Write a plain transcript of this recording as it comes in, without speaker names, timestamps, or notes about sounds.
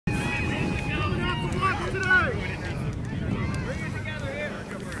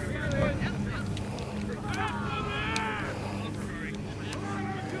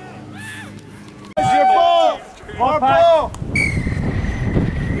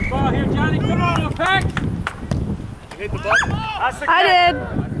here, Johnny. Come on, Pax. Hit the button. That's the I did.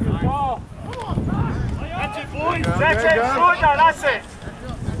 Good ball. That's it, boys. That's it. Slow it down. That's it.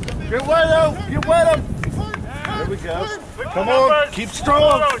 Get wet out. Get wet out. There we go. Come on. Keep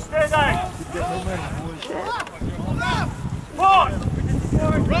strong. Stay down. Keep getting momentum, boys. Pause.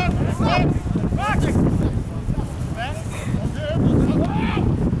 Run.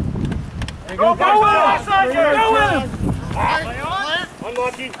 Go with him. Go with him.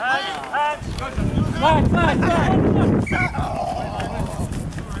 Unlucky.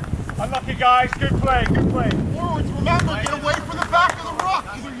 Unlucky, guys. Good play. Good play. Forwards, remember, get away from the back of the ruck.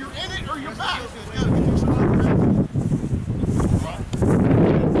 Either you're in it or you're back.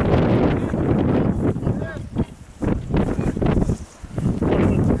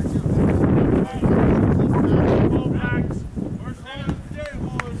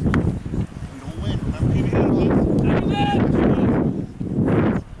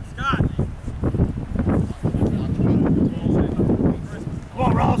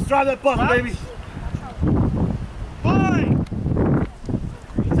 Drive that bus, baby. Fine.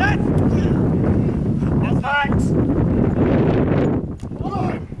 Set. That's Pax.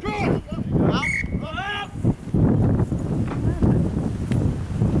 Good.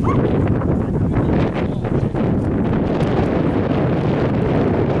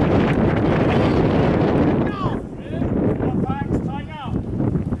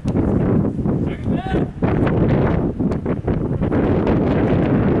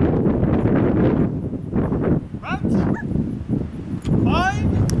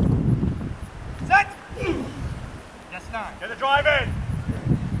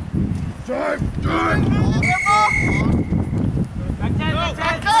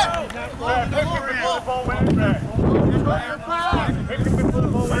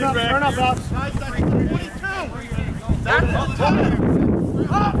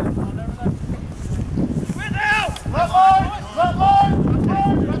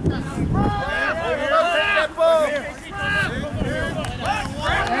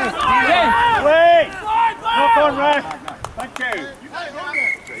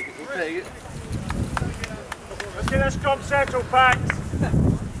 Central Pax.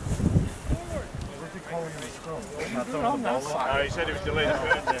 What's he calling the scrum? He said it was delayed a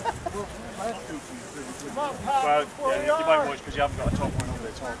bit. Well, yeah, you might watch because you haven't got a top one over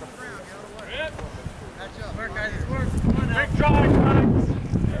the top. Work, guys, it's work. Come on now. Big drive, Pax.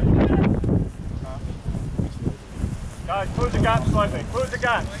 Guys, close the gap slightly. Close the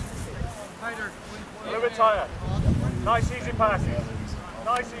gap. Tighter. A little bit tighter. Nice, easy passes.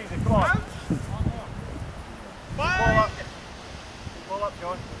 Nice, easy. Come on. Ball up. Ball up,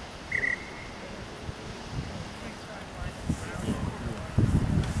 John.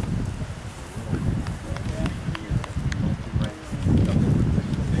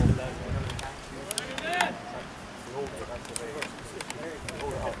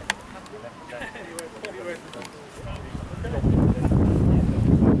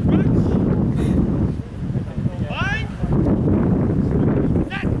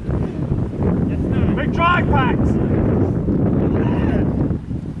 Big drive, Pax.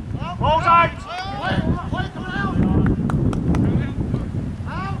 Balls out.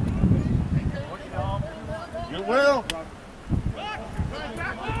 You will.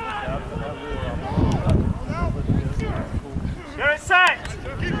 Get it set.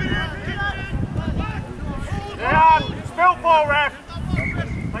 Yeah, spill ball, ref.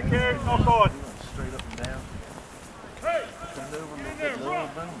 Thank you. Knock on. Straight up and down. Bend over a little bit lower.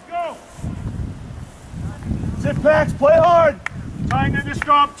 Boom. Go. Sit, Pax. Play hard. Tighten the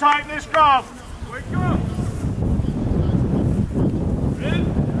scrum. Tighten the scrum. Wake up.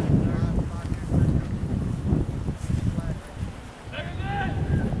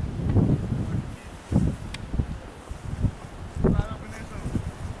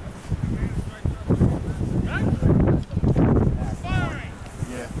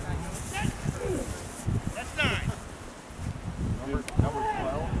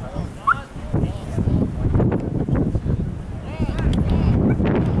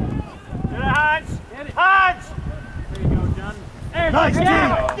 Nice, team!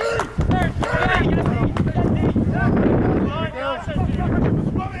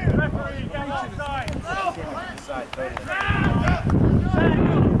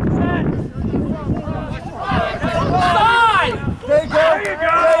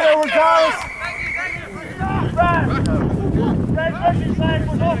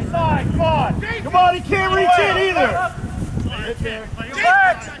 Come on, he can't reach in either!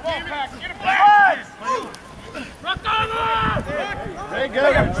 There you go. There you go,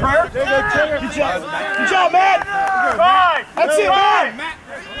 Trigger. Good job, Matt! That's it, Matt!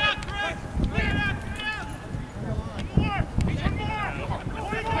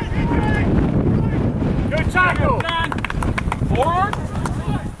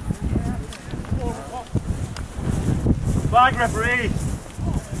 flag, referee.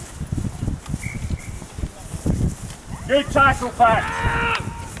 Good tackle, Pax.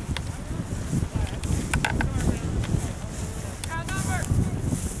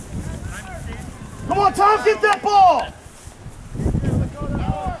 Come on, Tom, get that ball!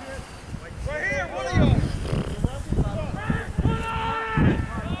 Right here, what are you?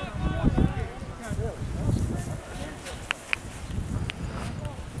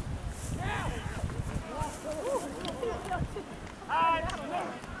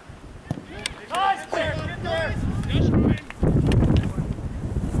 Nice, there, get there!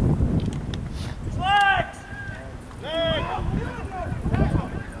 Flags! Now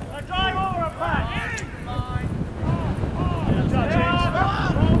drive over a Pax! Good job, James.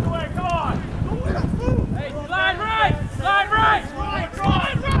 All the way, come on! Hey, slide right! Slide right! Slide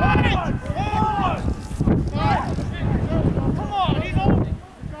right! Come on, he's on!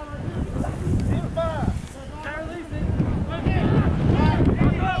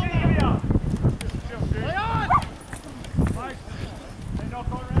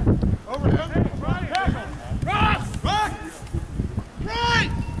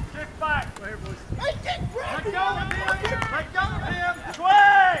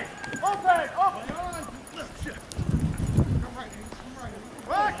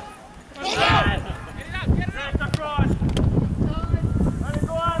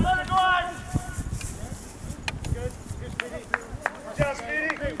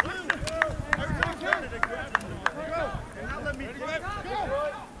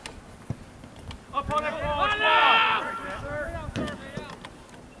 Up on that cross.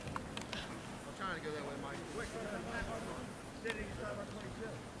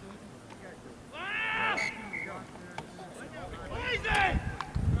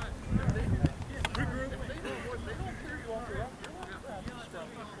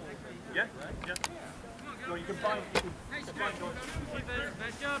 Yeah, yeah. So you can find. Nice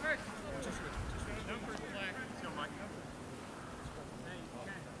job.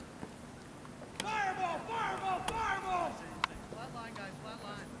 Fireball! Fireball! Fireball! Flat line, guys. Flat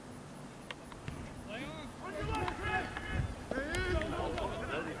line. Lay on. On your left, Chris.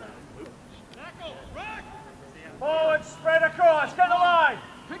 Forward, spread across. Get the line.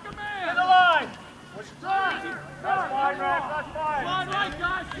 Pick a man. Get the line. That's fine, Rex. That's fine. Slide right,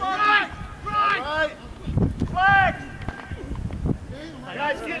 guys. Slide right. Right. Flag.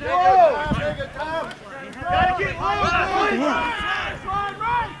 Guys, get low. Gotta get low. Slide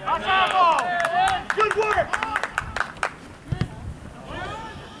right. That's our ball. Good work.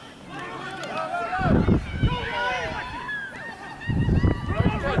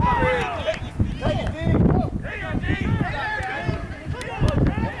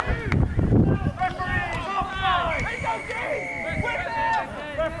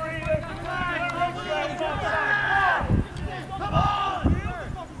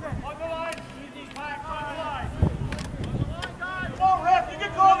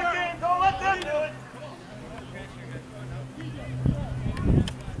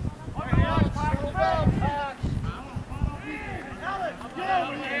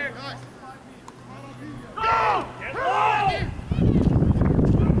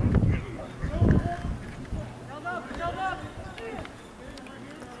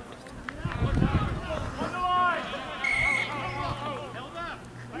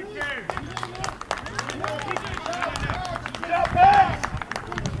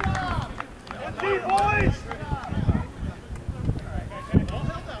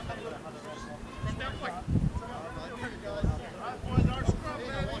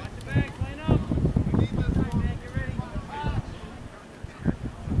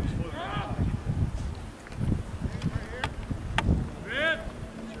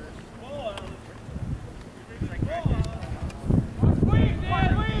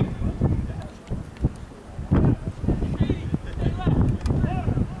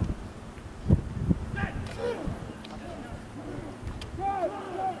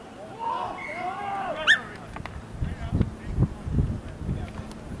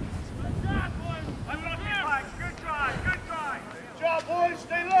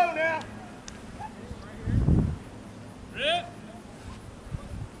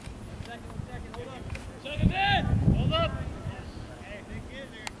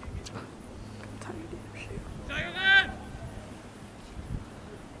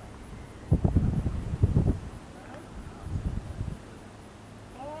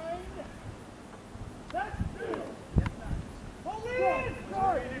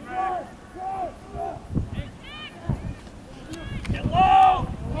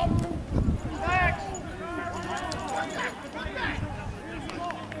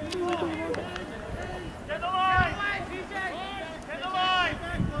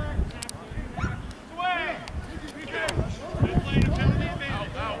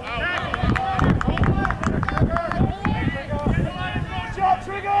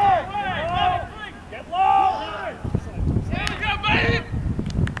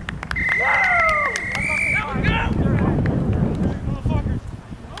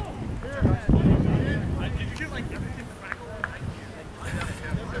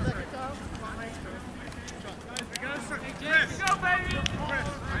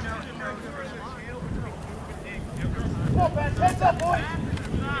 Heads up, boys.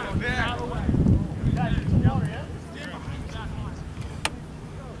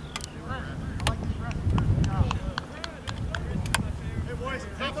 Hey, boys.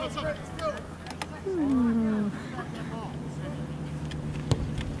 Let's go.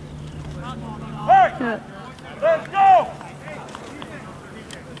 Hey! Let's go!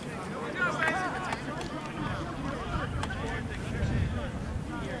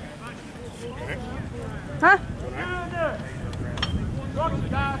 Huh?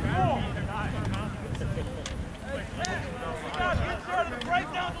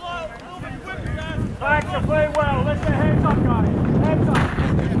 Back to play well. Let's get hands up, guys. Hands up.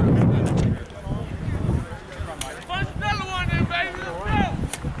 Punch another one in, baby. Let's go.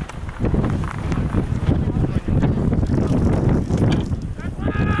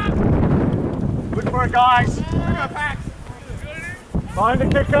 Good work, guys. Find the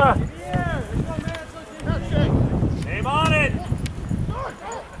kicker. Aim on it.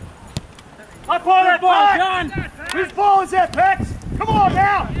 Up on it, ball, John. Whose ball is that, Pax? Come on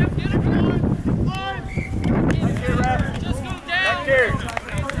now. Thank you, ref. Just go down. Thank you.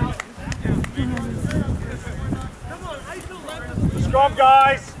 Scrum,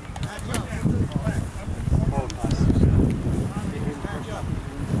 guys.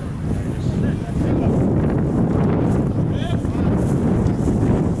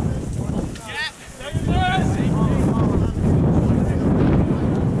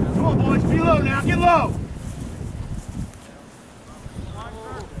 Come on, boys. Be low now. Get low.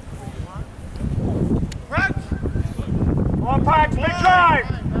 Come on, Pax. Big drive.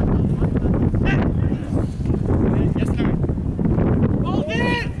 Yes, sir. Hold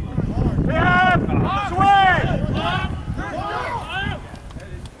it. Yeah. Swing.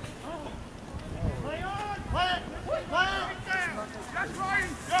 That's right.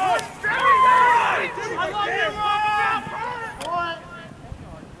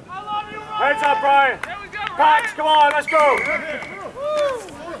 Heads up, Brian. There we go, Pax, come on, let's go.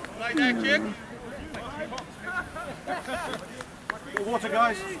 Like that kick? Water,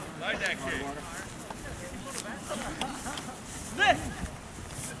 guys. Like that kick.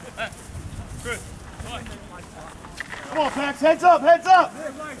 Good. Come on, Pax, heads up, heads up.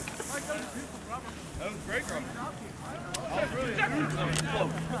 That was great, Rob.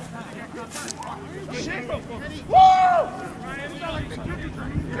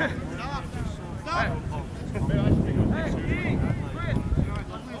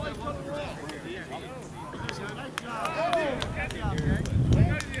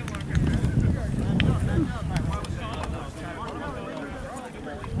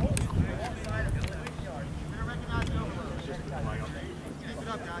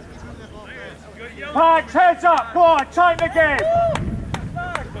 Pax, heads up. Come on, tighten the game.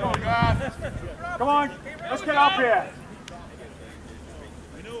 Come on, let's get up here.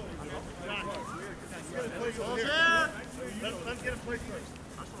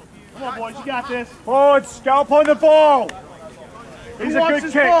 Come on, boys, you got this. Forward, scalp on the ball. These are good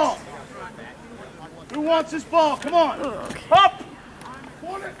kicks. Ball? Who wants this ball? Come on. Up.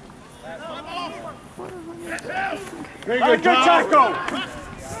 Very good tackle.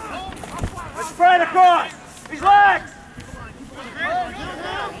 Let's spread across. His legs.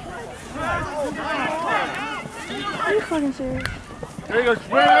 Are you fucking serious? There you go, swing.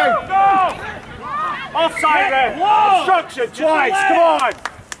 Go. Offside there. Obstruction twice. Come on.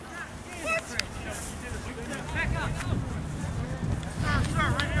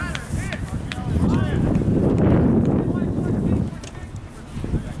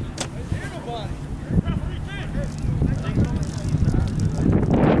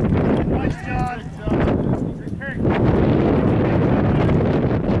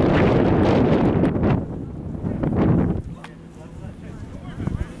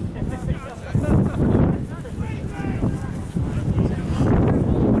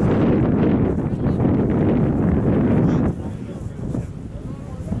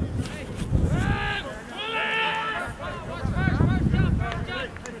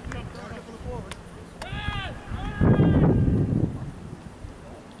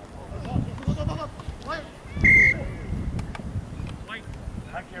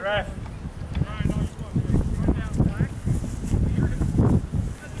 Thank you, ref.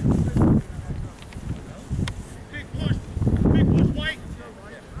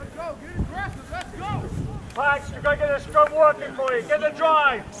 Pax, you've got to get the scrum working for you. Get the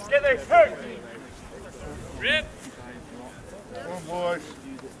drive. Get the hook. Rip. Come on, boys.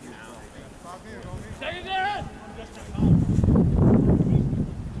 Stay in there.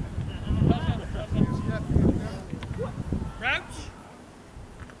 Crouch.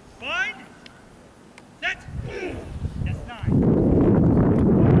 Bind. Set. That's 9.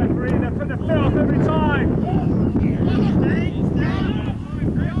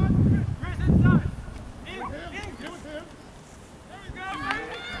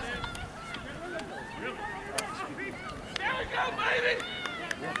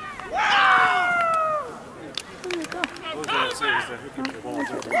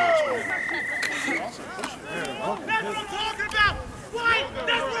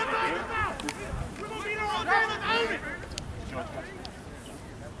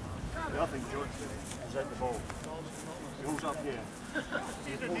 think George is at the ball. He holds up here.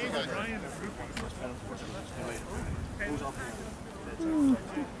 He holds up here. He holds up here.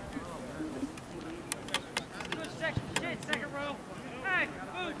 Good second row. Hey,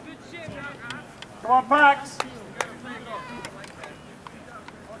 good shit, man. Come on, PAX.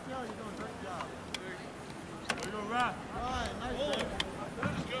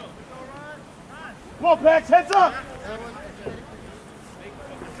 Come on, PAX, heads up.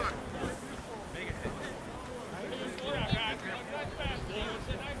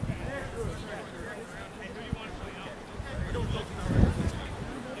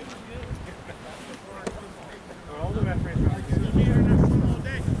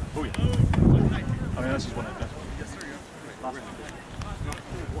 I mean, this is one of them. Yes, sir.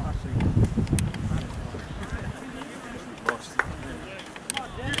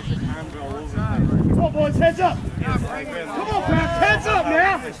 Come on, boys, heads up! Come on, Pat, heads up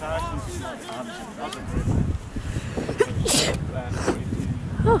now!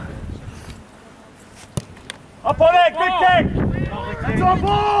 Up on it, good kick! That's on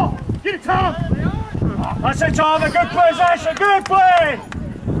ball! Get it, Tom! That's it, Tom, good possession, good play!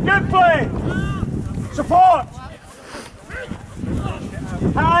 Good play! Support!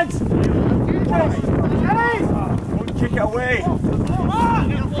 Hands! Hey! Kick it away!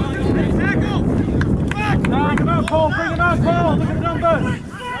 Bring him out, Paul! Bring him out, Paul! Look at the numbers!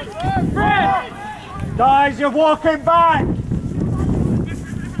 Guys, you're walking back!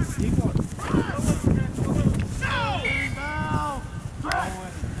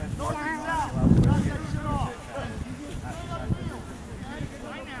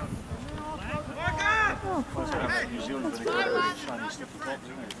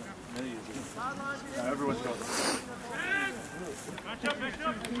 Everyone's got this.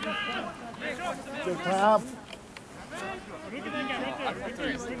 Good crab.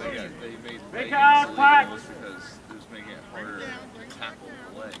 Pick out, PAX. Because it was making it harder to tackle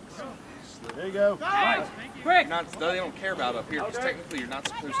the legs. There you go. Quick! They don't care about up here because technically you're not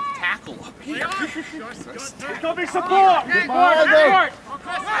supposed to tackle up here. There's got to be support.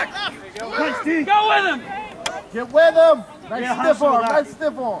 Go with him. Get with him. Nice stiff arm. Nice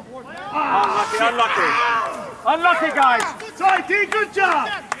stiff arm. Unlucky, guys. Sorry, D, good job.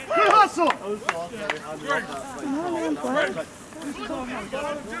 Good hustle.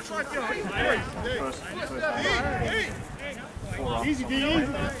 Easy, D, easy.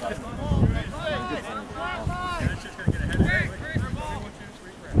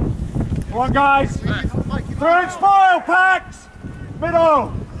 Come on, guys. Third spoil, PAX.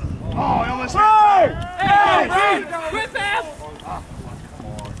 Middle. Oh, he almost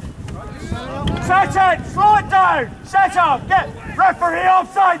Set it! Slow it down! Set up! Get referee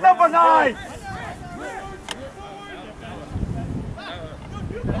offside number 9!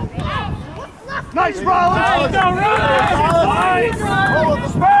 Nice Rollins! Nice!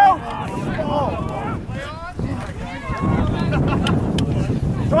 Spell!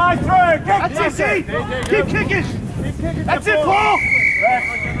 Drive through! That's it, D! Keep kicking! That's it, Paul!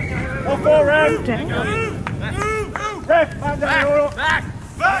 One more round! Ref!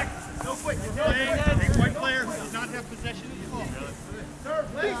 Back! No quick. One player does not have possession of the ball.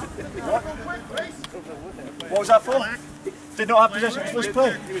 What was that for? Did not have possession, supposed to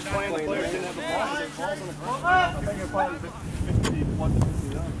play. He was playing the player, didn't have the ball.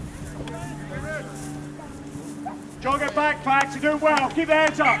 Jog it back, PAX, you're doing well. Keep the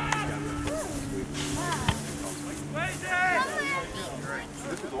hands up.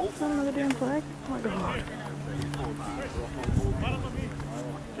 Another damn flag. Oh my God.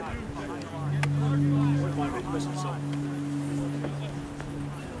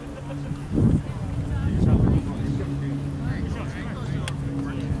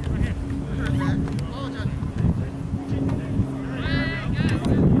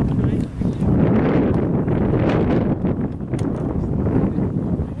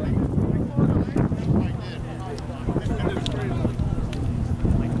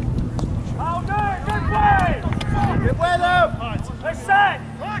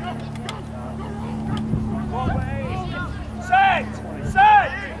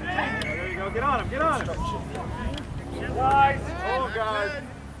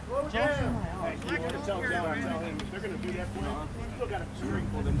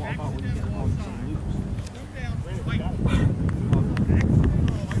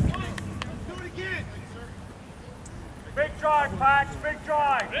 Big drive, PAX, big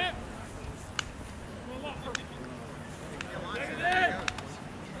drive.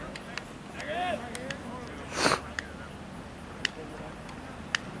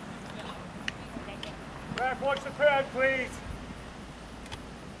 Ref, watch the turn, please.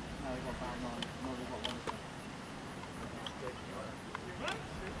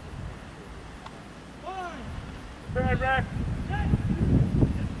 Third ref.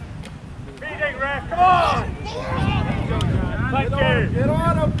 Feeding ref, come on! Thank you. Get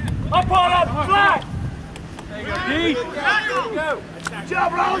on him. Up on up, flat! There you go, D. Go. Good job,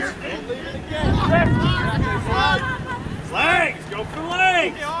 Rose! Legs, go for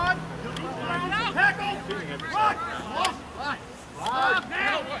legs! Tackle! Run!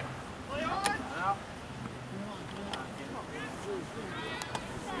 Play on!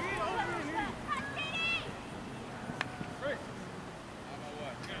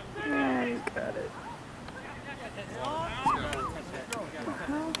 Yeah, you got it.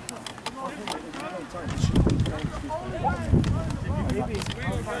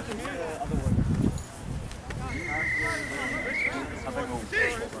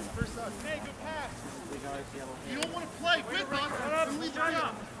 You don't want to play. Quit, Ron. Leave it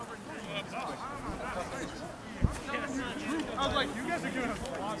up. I was like, you guys are doing a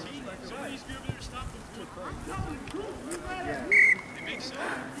lot. Somebody needs to be over there to stop them. It makes sense.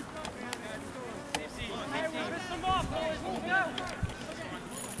 Hey, we'll piss them off, boys.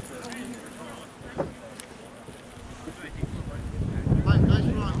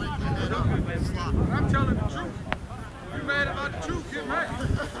 Let's go. I'm telling the truth. You mad about the truth, get mad.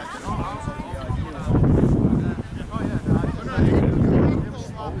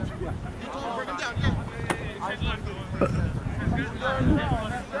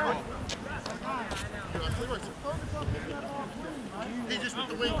 He just with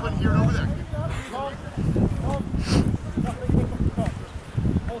the wing couldn't hear it over there.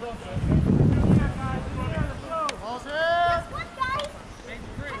 Ball's here.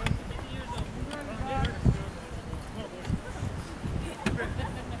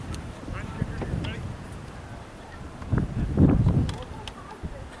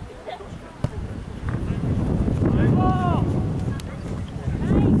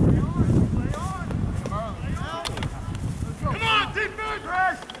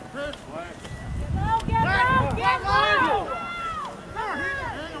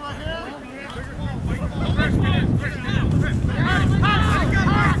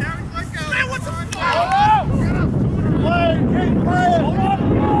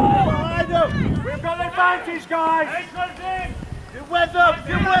 Advantage, guys! Get with them!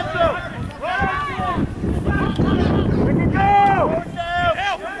 Get with them! We can go! Get with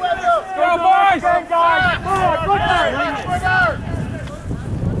them! Go, boys! Go, guys! Come on, good night! Get with them!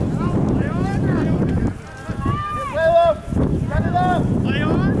 Set it up! Play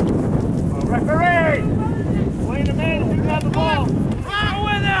on. Referee! Wait a minute, you got the ball! Go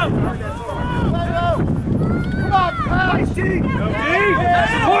with him! Come on, Pat! Go, D!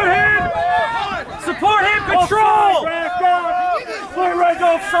 Support him! Support him! Control! Play right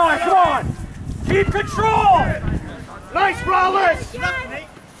offside, come on! Keep control! Nice, Rollins!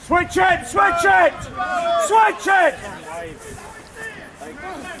 Switch it! Switch it! Switch it!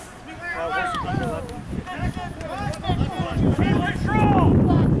 Keep control!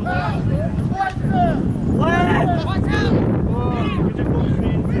 Left!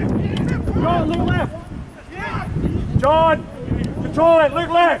 John, look left! John! Control it, look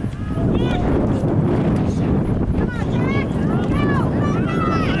left!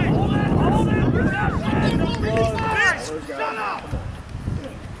 Shut up!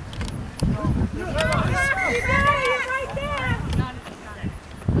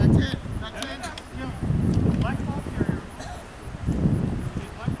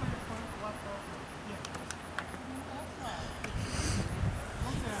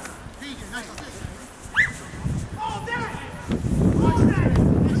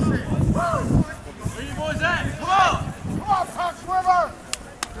 Where you boys at? Come on! Come on, Patuxent River!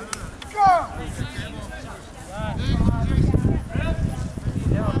 Go!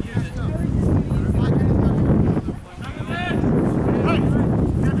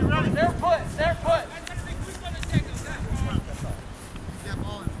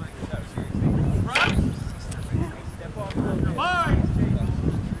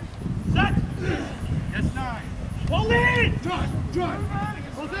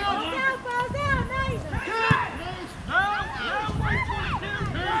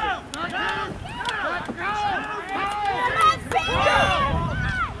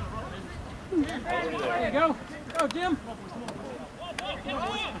 Go, Jim.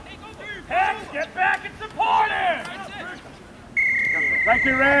 PAX, get back and support him! Thank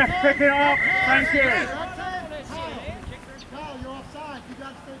you, ref. Pick it up. Thank you. Kyle, you're offside. You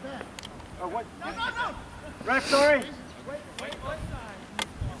got to stay back. Oh, what? No. Ref, sorry. Wait.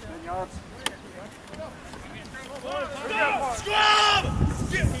 10 yards. Scrub!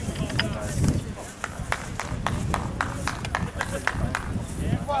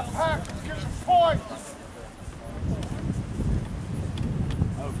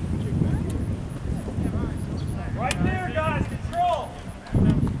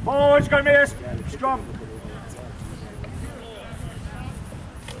 Forwards, go miss. Strong.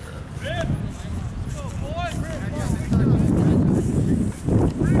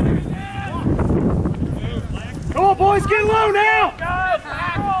 Come on, boys, get low now!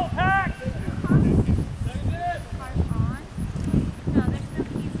 PAX!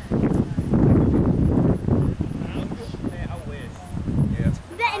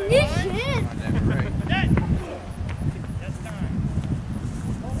 That initiative!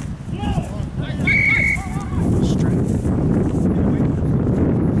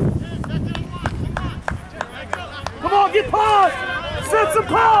 Come on, get paused! Set some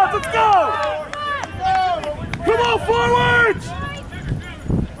pause, let's go! Come on, forwards!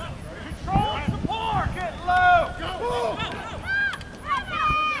 Control support! Get low! Support!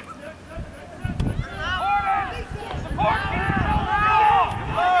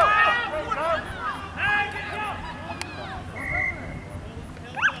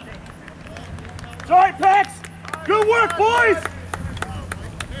 Sorry, PAX! Good work, boys!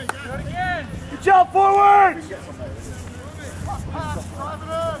 Good job, forwards!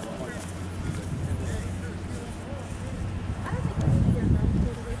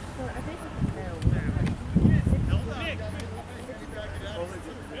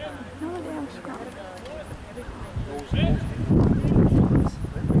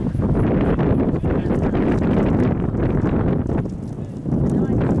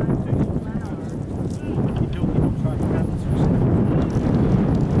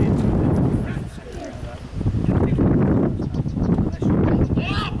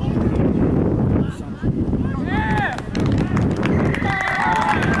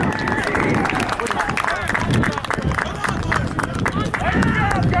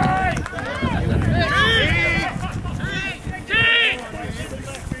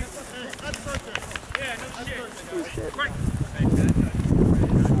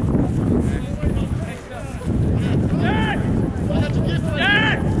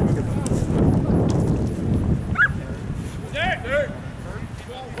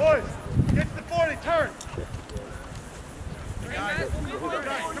 Boys, get to the 40, turn.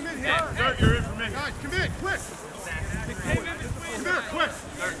 Come in here. Dirt, you're in for me. Guys, come in, quick. Come here, quick.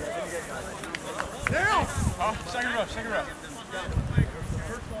 Now. Oh, second row, second row.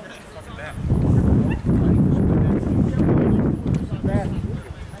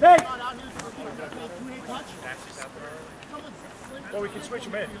 Hey! Well, we can switch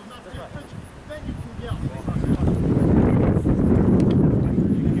them in.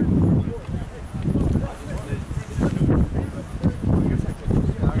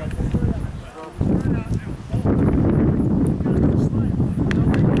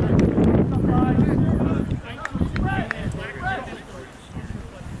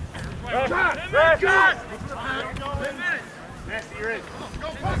 Nasty, you're in.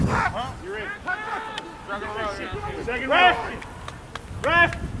 You're in. Second ref!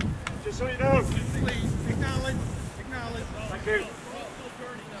 Ref! Just so you know. Please, acknowledge. Thank you.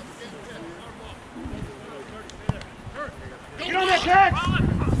 Get on that, PAX!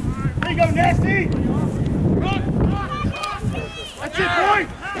 There you go, Nasty! That's it, boy!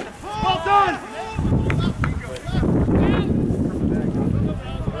 Well done!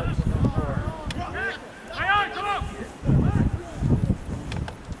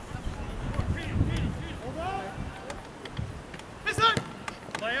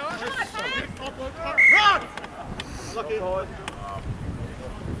 Run! Lucky.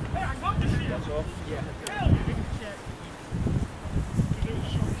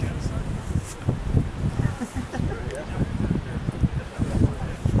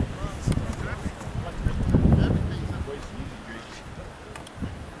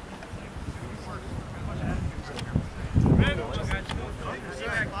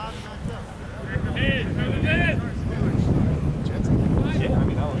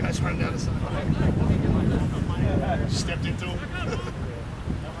 Guys running down the side. Stepped into him.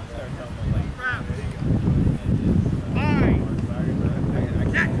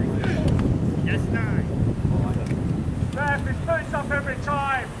 Yes, 9. Ref, it's putting up every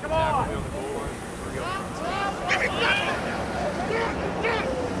time. Come on!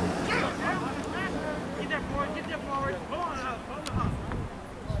 Get that forward. Pull on up.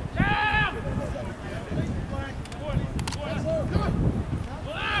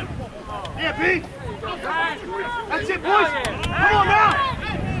 Yeah, Pete! That's it, boys! Come on now!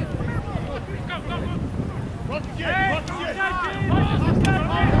 Ruck again.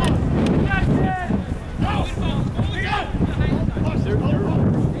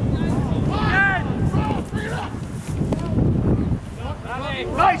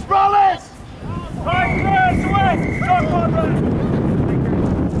 Nice, Rollins! Right, clear, away! Go,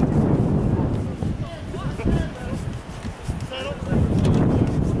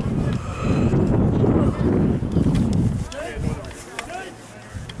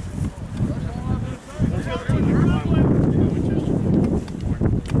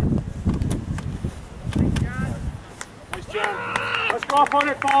 up on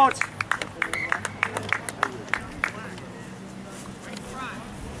it, forwards.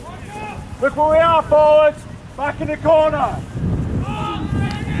 Look where we are, forwards. Back in the corner.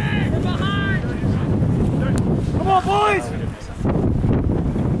 Come on, boys.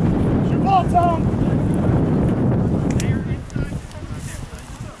 Shoot ball, Tom.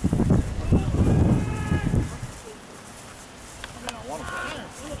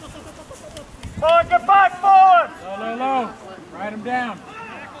 Forward, get back, forward. Low. Write him down.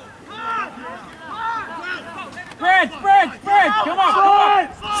 Spread. Come on.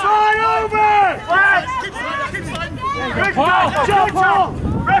 Slide over. Good jump, Paul.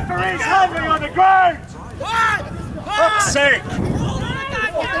 Referee's handling on the ground. Fuck's sake.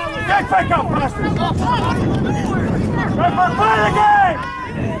 Get back up, bastards. Referee, play the game.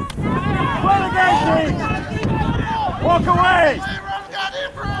 Play the game, please. Walk away.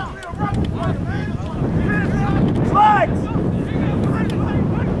 Flags.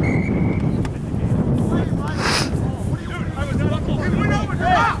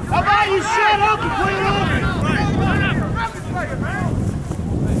 How about you shut up and play it over?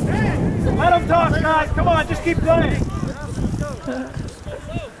 Let them talk, guys. Come on, just keep playing.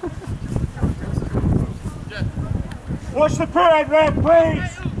 Watch the period, Red,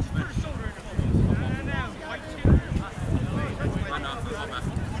 please.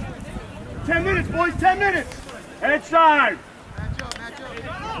 "10 minutes, boys, 10 minutes. Heads down.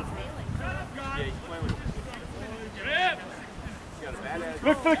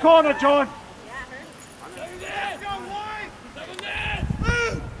 Look for the corner, John.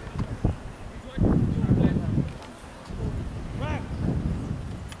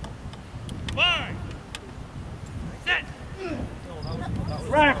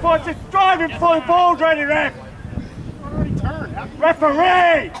 Ref, what's it driving for the ball ready, ref?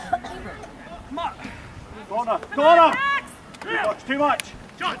 Referee! Come on. Corner. Too much.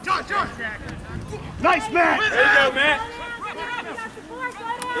 John. Nice, Matt. There you go, Matt.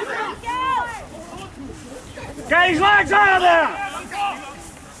 Get his legs out of there!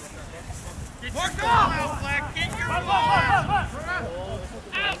 Work off!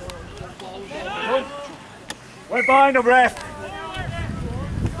 We're behind the ref.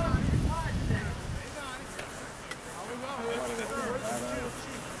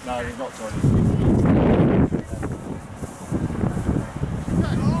 No, he's not sorry.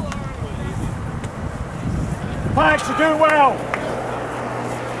 PAX, you do well.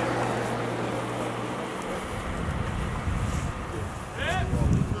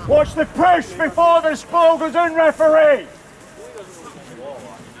 Watch the push before the ball goes in, referee.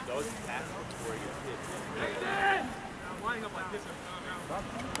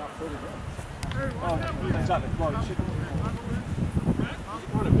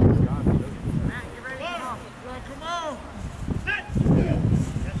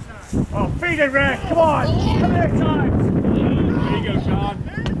 Oh, feed it, Rick. Come on. How many times? There you go, Sean.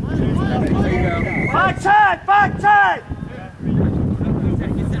 There you go. Back 10! Back 10!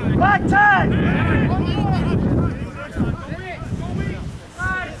 Back 10!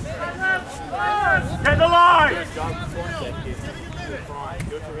 Get the line!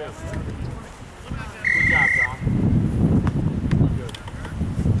 Good for him. Good job, John. Good.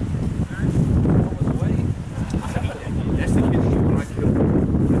 That's the kid when I killed him.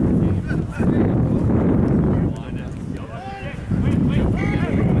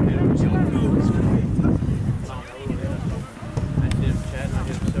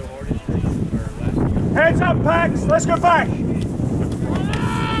 Heads up, PAX. Let's go back. Line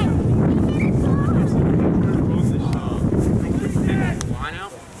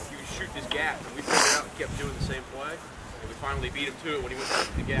out, you can shoot this gap. And we figured out and kept doing the same play. And we finally beat him to it. When he went to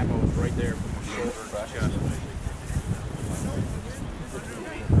the gap, I was right there from my shoulder and my chest.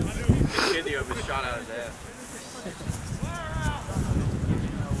 The kid the open shot out his ass.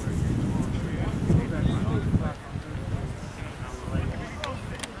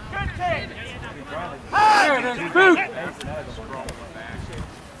 There it is. Boot.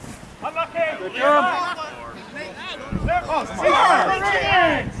 Unlucky. Good job.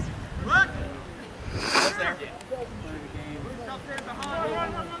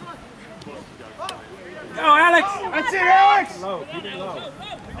 Go, Alex. That's it, Alex. Low. Keep it low.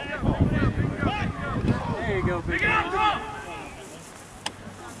 There you go, big guy.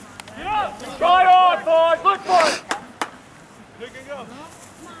 Try on, boys. Look for it.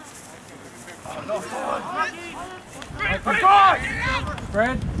 Across!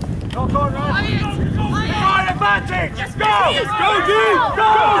 Fred. Go, Red. Got advantage! Let's go! Go, D! Go,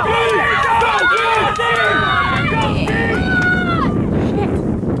 D! Go, D! Go, D!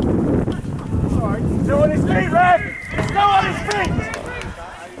 Still on his feet, Red! Still on his feet!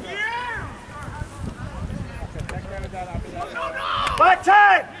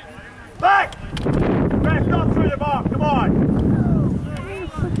 Back 10! Back! Ref, not through the mark, come on!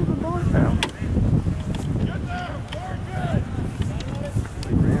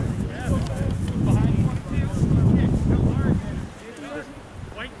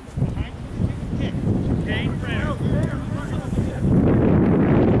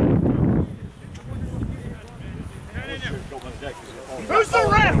 Who's the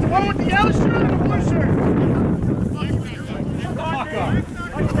ref? The one with the yellow shirt or the blue shirt?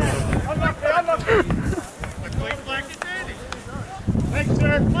 Thanks,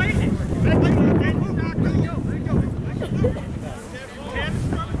 sir.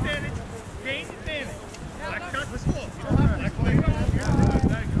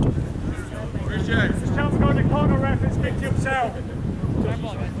 This child's going to corner ref and stick to himself.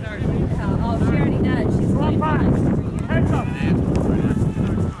 Oh, she already knows. She's Run back. Heads up.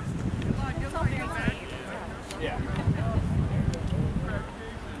 Yeah.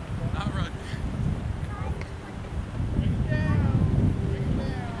 Not rugby.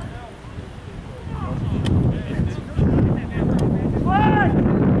 Flag!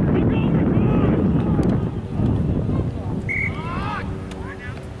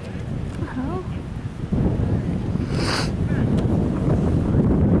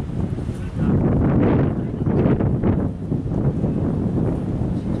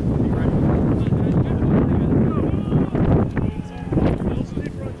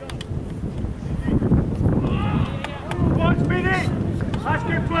 Let's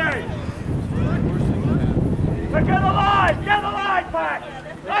get play. Get the line back.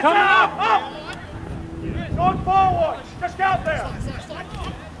 That's up. Going forward. Just out there.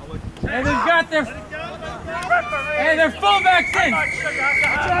 And they've got their fullbacks in.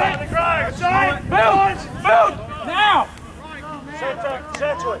 Boot! Now!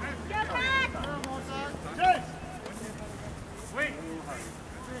 Settle it.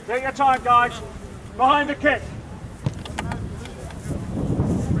 Take your time, guys. Behind the kick.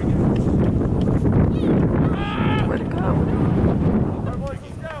 Where'd it go?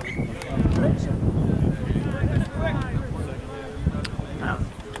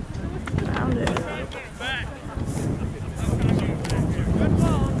 Found it.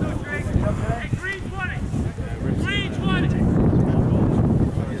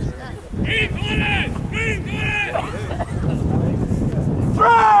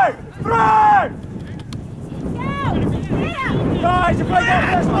 Guys, you play that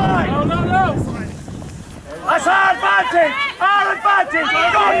first line! No! That's our advantage! Our advantage!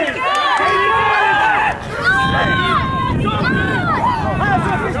 Got it! Hands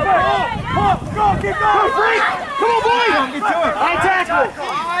up his foot! Go, keep going! Freak! Come on, boys! Get to it! High tackle!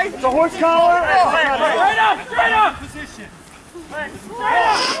 It's a horse collar! Straight up! Position!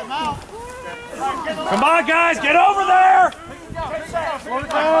 Come on, guys, get over there! Slow it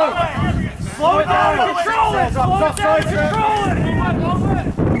down! Slow it down! Control it! Slow it down! Control it!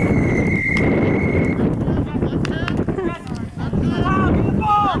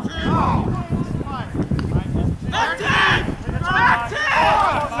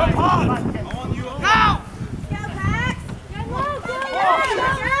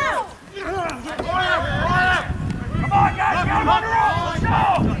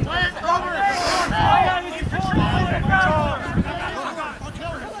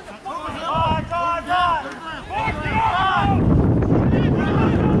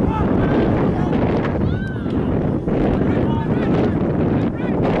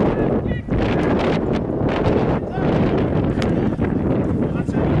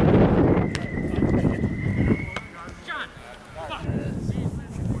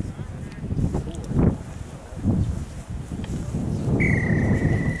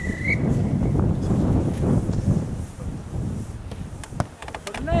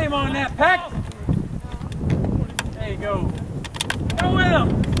 On that pack. There you go. Go with him.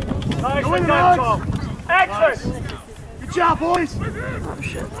 Nice and Tom. Excellent. Good job, boys. Oh,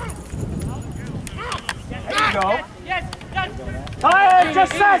 shit. There you go. Tired,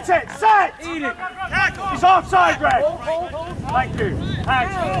 just set it. Set. Eat it. He's offside, Greg. Thank you.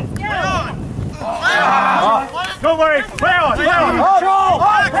 Thanks. Don't worry. Play on. Control.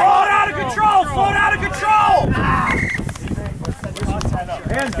 Float out of control. Float out of control.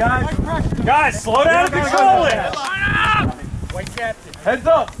 Hands, guys. Guys, slow down and control it. Heads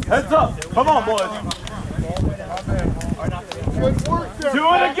up. Come on, boys. Good work there.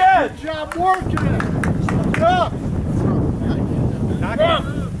 Do it again. Good job working it. Stop.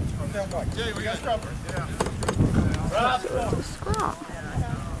 It's a scrum.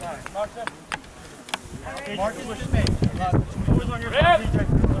 Marcus, what's your name? Who's on your Red.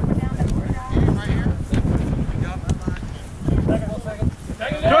 Second.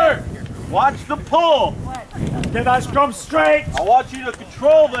 Watch the pull. Get that scrum straight. I want you to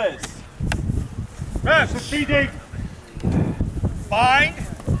control this. Reps, PD. Bind.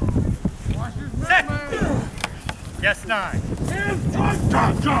 Set. Yes, 9.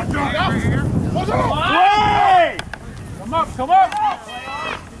 Play! Come up, come up!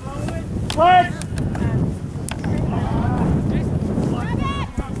 Play!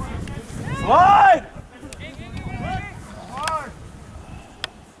 Slide!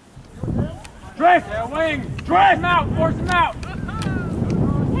 Drift! Yeah, wing! Drift! Him out, force him out!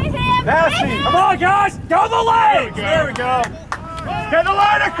 Nasty! Come on, guys! Go the lane! There we go! Get the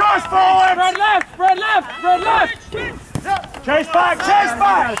line across forward! Spread left, spread left, spread left! Chase back, chase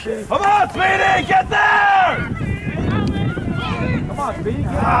back! Come on, Speedy, get there! Come on, Speedy.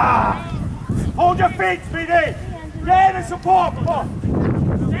 Hold your feet, Speedy! Get in and support, come on!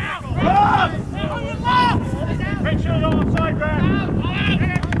 Come on! Make sure you're offside, Grant!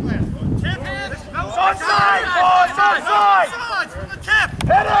 Onside, boys, onside!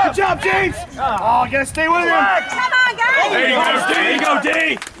 Hit him! Good job, James! Oh, you gotta stay with him! Come on, guys! There you go, D! There you go, D!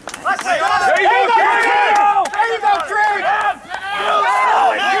 There you go, D! There you go, Drake!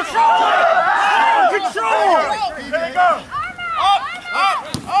 Control! Control! There you go! Up!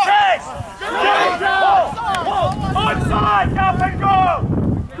 Chase! Onside! Up and go!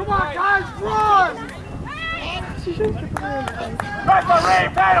 Come on, guys, run! Referee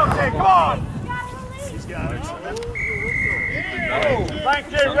penalty, come on! He's got it. Thank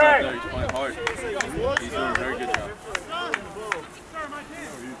you, Greg. He's playing hard. He's doing a very good job.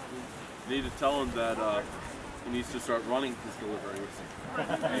 You need to tell him that he needs to start running his deliveries.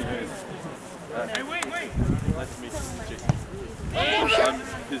 Hey, wait! Nice to meet you, Jason. I'm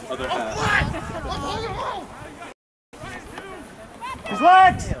his other half. His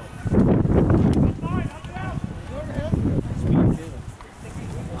legs!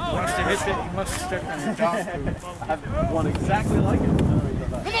 He must stick on the top. I have one exactly like it.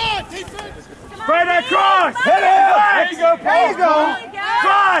 Spread that cross! Hit him! There you go, Paul! There you go!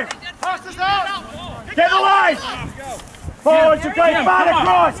 Drive! Toss this out! Get the line! Forward to play, fight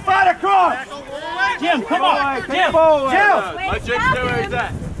across! Fight across! Jim, come on! Jim! Jim! Let Jake know where he's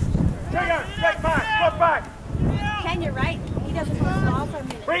at. Trigger, step back, look back! Ken, you're right. He doesn't want to fall for a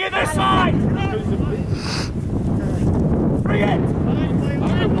minute. Bring it this side! Bring it!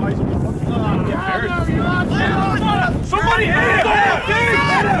 Somebody hit him!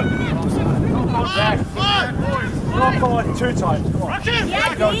 Hit him! Not forward 2 times, come on.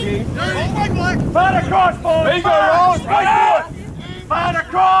 Yeah, Go, D. D. Fight across, boys! There you go, Roll! Spread out! Fight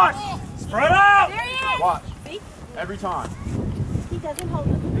across! Spread out! There he is. Watch. See? Every time. He doesn't hold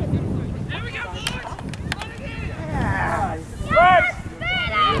the position. There we go, boys! Spread!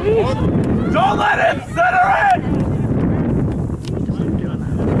 Don't let him center in!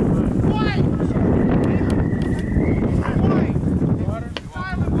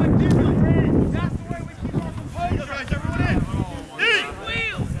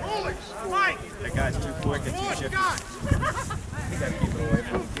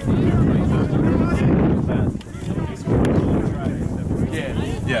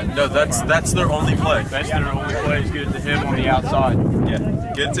 Yeah, no, that's their only play. That's their only play is get it to him on the outside. Yeah,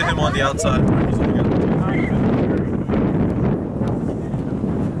 get it to him on the outside.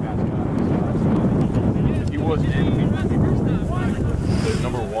 He wasn't in.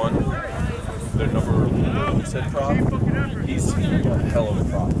 Number 1, their number said prop. He's a hell of a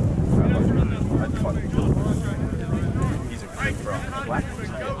prop. I'd fucking kill him. He's a great prop.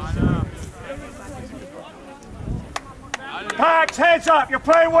 PAX, heads up, you're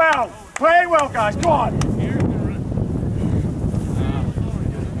playing well. Playing well, guys, go on.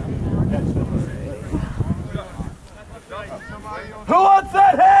 Who wants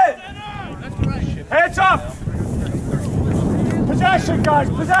that hit? Heads up. Possession, guys,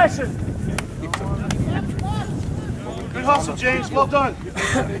 possession. Good hustle, James, well done.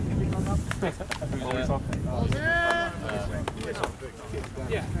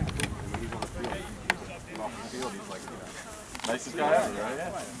 Nicest guy ever,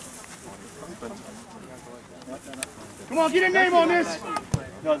 right? Come on, get a name on this.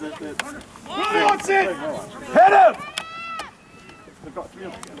 No, who wants it? Hit him! They've got 4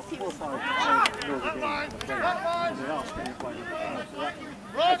 or 5 girls again.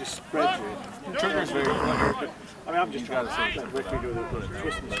 They are just spread you. Trigger's very clever, but I mean, I'm just trying to say that we do the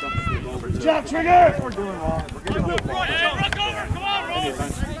twist and stuff. Jack, Trigger! We're doing wrong. We're getting a little ball.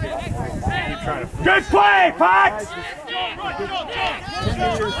 Good play, PAX!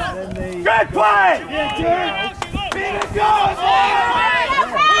 Good play! Beat it, go!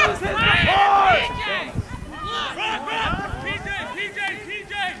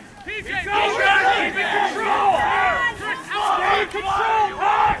 PJ!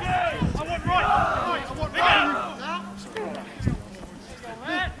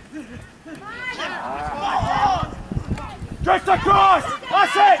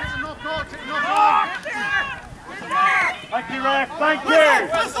 That's it! Thank you, ref. Thank you.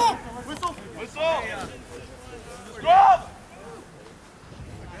 Whistle! Whistle! Whistle! Scrub!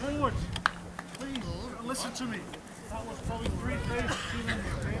 Forward. Please, listen to me. That was probably 3 phases too many,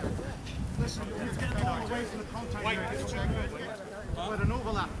 okay? Listen, he's getting all the way from the contact area. It's okay. With an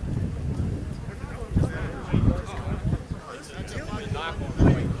overlap.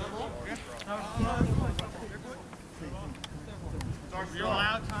 You're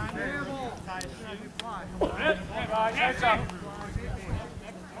allowed time. Heads up.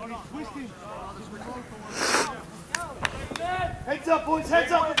 Heads up, boys.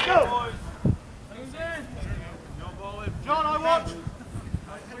 Heads up. Let's go. John, I watch.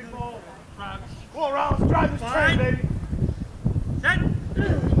 Go around. Drive this train, baby. Set!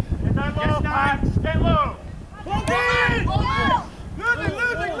 Get down low, Pax. Get low. Losing!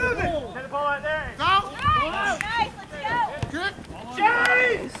 Get the ball out there. Go! Guys, let's go.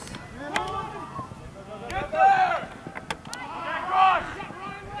 Chase! Get there! Get across!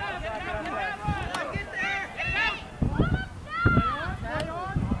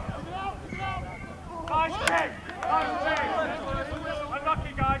 Nice kick! Nice kick!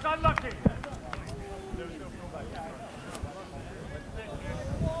 Unlucky, guys, unlucky!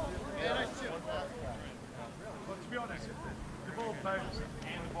 Well, to be honest, the ball bounced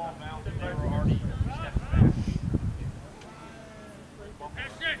and the ball mounted. They were already stepping back.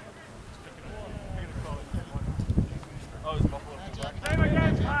 Oh, it's Buffalo. Same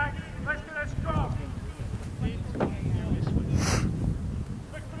again, Pax. Let's get this drop.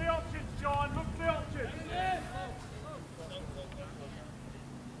 Look for the options, John. Look for the options.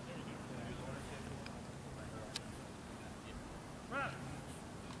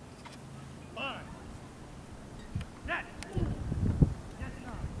 Fine. Net. Yes,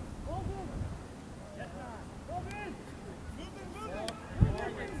 sir. Hold in. Yes, sir. Hold in.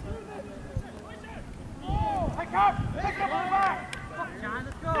 Pick up! Pick up on the back! John,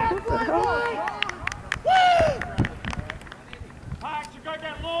 let's go! Woo! Pax, you gotta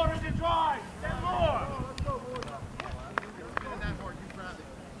get lower as you drive! Get lower!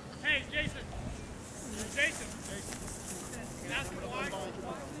 Hey, Jason! Jason! That's for the line.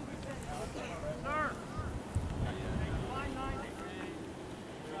 Sir! Line 90.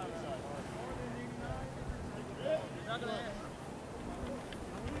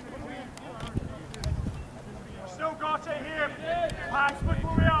 Still got it here! Pax, look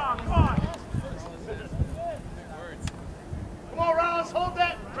where we are! Come on! Come on, Rouse, hold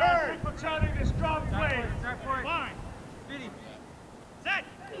that turn! Keep turning this drum, please! Line. Set!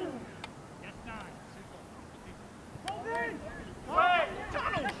 Yes, 9. Hold in! Wait! Let's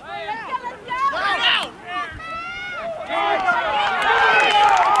go.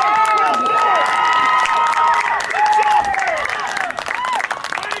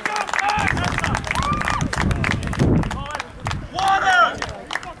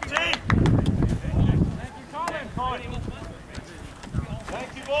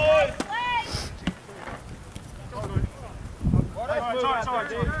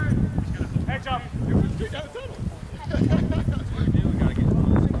 Heads up.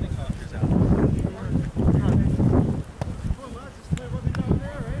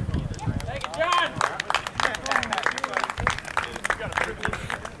 Take it, John!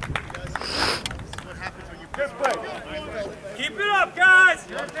 Good play. Keep it up, guys!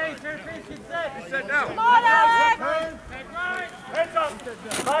 Sit down. Come on, Alex. Heads up.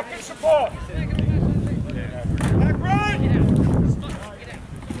 Back in support. Back right.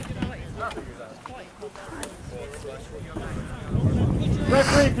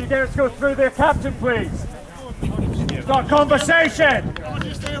 Referee, can you get us to go through their captain, please? Start conversation.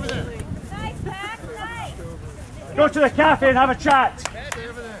 Nice, Pax, nice. Go to the cafe and have a chat.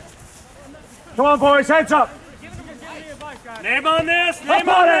 Come on, boys, heads up. Name on this! Up Name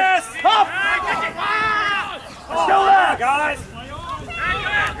on on it. this! Up. Still there, Guys!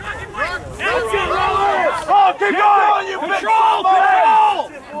 Oh, keep going. You Control!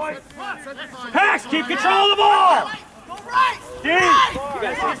 Control! Pax, keep control of the ball. D!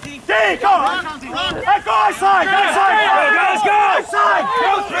 D, go! Hey, go outside! Go outside! Guys, go! Outside!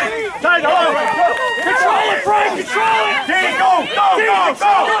 Go three! Side, hello! Control it, Frank! Control it! D, go! Go! Go!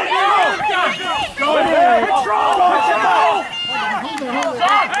 Go! Go in here! Control it!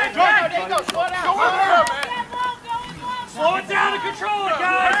 Slow it down and control it,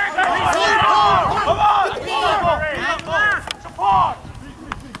 guys! Come on! Support!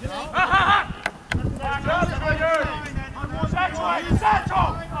 Satchel!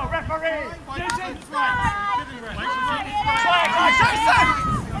 Oh, referee! Jason! Jason!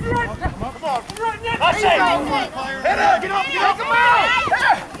 Come on! That's it! Hit it! Get up! Come out!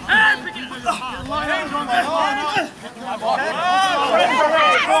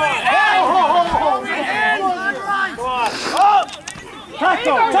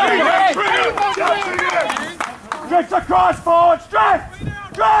 It's a cross forward. Drift!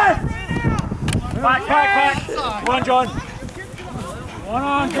 Drift! Back. Come on, John. One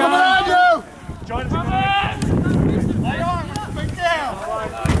on, John. Come on, you! John, Lay on, big down.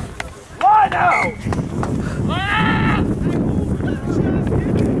 line out!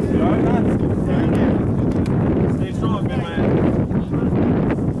 Stay strong, big man.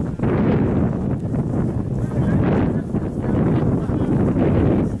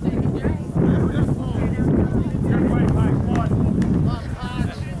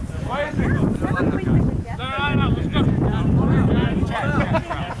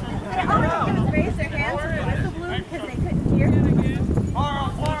 Raise their hands and whistle blew because they couldn't hear.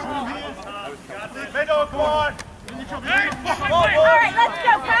 Middle, come on! All right, let's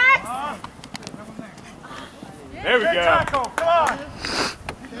go, Pax! There we go. Tackle, come on!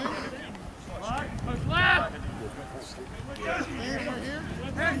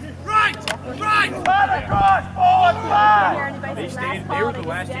 Right! Back across, forward, back! They were the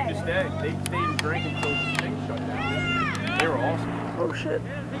last team to stay. They stayed and drank until the thing shut down. They were awesome. Oh shit.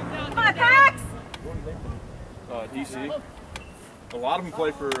 Come on, Pax! DC. A lot of them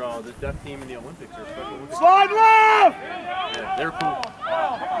play for the deaf team in the Olympics or Special Olympics. Slide left! Yeah, they're cool.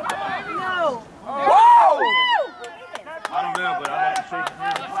 No! Whoa! I don't know, but I like to shake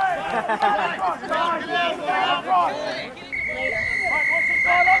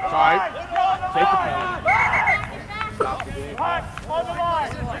Right. Take the pen. On the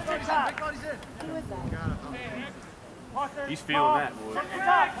line. He's feeling that, boy.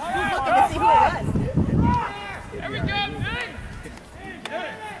 Looking to see who it was. Here we go, Nate!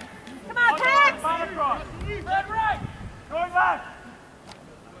 Come on, Pax! Red right! Going back.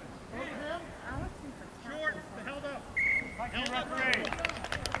 Short, held up.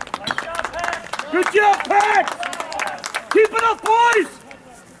 Good job, Pax! Keep it up, boys!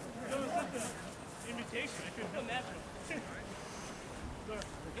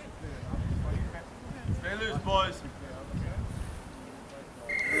 Stay loose, boys.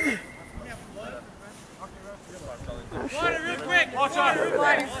 Water real quick! Watch out!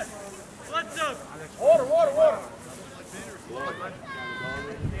 Let's go! Water!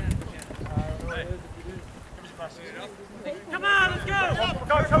 Come on, let's go!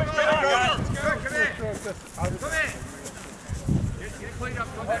 Go, straight on, guys. Come in! Get cleaned up,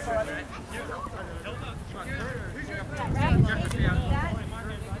 go back right.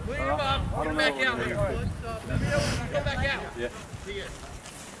 Clean him up, get him back out here. Go back out. Yeah.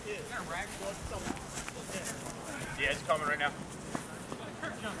 Yeah, it's coming right now.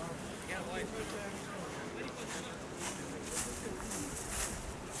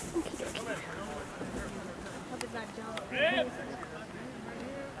 Hope it's not John.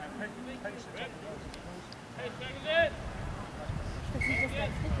 Because he just got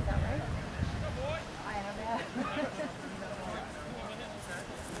stitches out, right? I have that.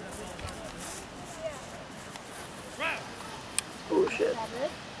 Oh shit.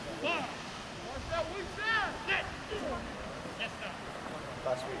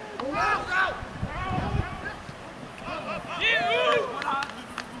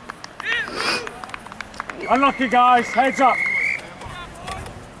 Unlucky, guys. Heads up.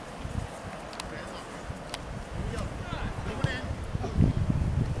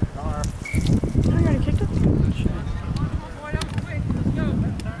 I got kicked up.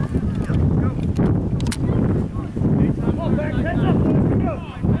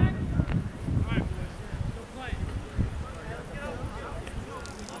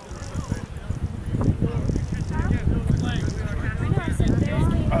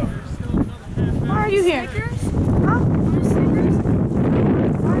 Why are you here? Huh? I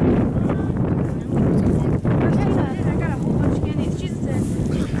got a whole bunch of candy. It's just that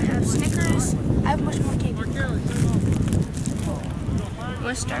I have Snickers. I have much more candy.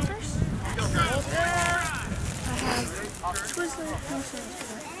 Want Starburst? I have Twizzler.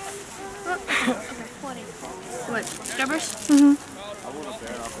 What? Starburst?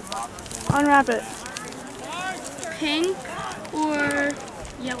 Unwrap it. Pink or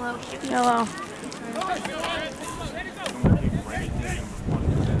yellow? Yellow.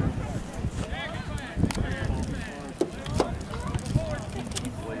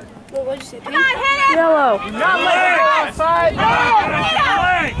 What would you say? Pink? Come on, hit it! Yellow. Not leg! Outside! Go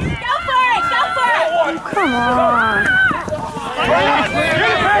for it! Go for it! Come on.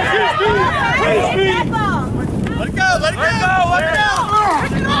 Let it go, let it go!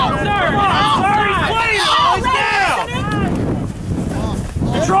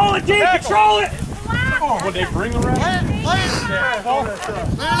 Control it, D! Control it! Would they bring around? Clean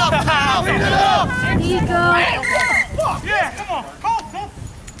it up! There you go. Yeah, come on! Go,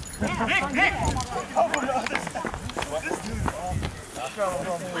 Nick!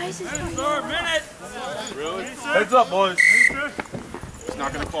 Why is this Really? Heads up, boys. He's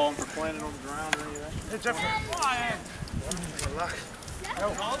not going to call him for planting on the ground or anything. Hey, Jeffrey. Relax.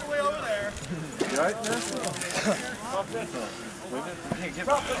 All the way over there. You all right, man?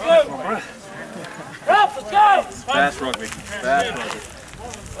 Let's go! Fast rugby. Fast rugby.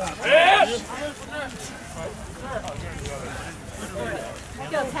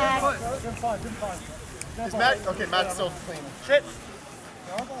 Go, Pat. Is Matt? Okay, Matt's still clean. Shit.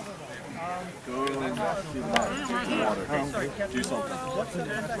 Go to the water. Do something.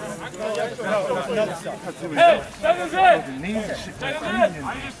 Hey, seven's in! I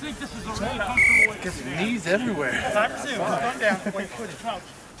just think this is a really comfortable way. Get some knees everywhere. Time for two. Come down. Wait, crouch.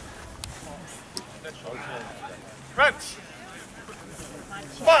 Crouch.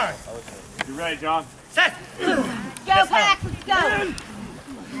 Fire. You ready, John? Set. Go, Pax, let's go.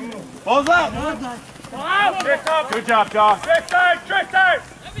 Balls up. Good job, John. Tristan!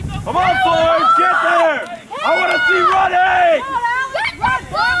 Come on, boys. Get there. I want to see running. Run,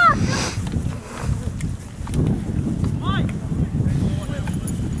 block.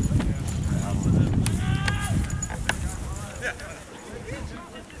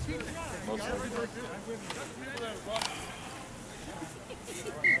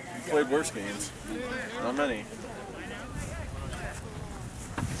 You played worse games. Not many.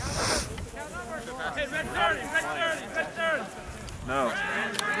 No.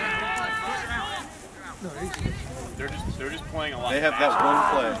 They're just playing a lot. They have that one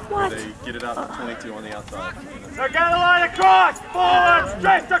play where they get it out to 22 on the outside. They're got a line across! Forward!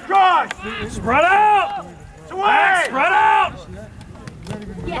 Straight across! Spread out! Away! Spread out!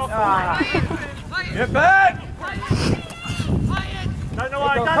 Get back! Down the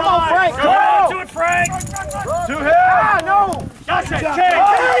line, down the Come on, line! Frank, Go! go! To it, Frank! To him! No! That's it!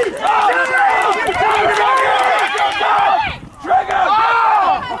 Trigger!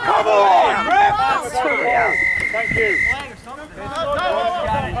 Come on, Rip! Thank you.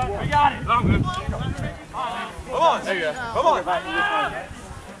 We got it. Come on, there you go. Come on.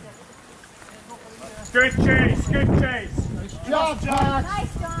 Good chase, good chase. Good job, John.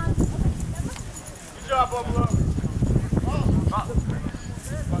 Nice, John. Good job, Buffalo.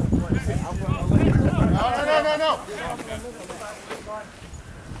 No.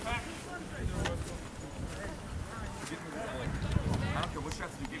 I don't care what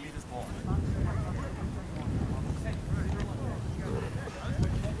shots you give me this ball.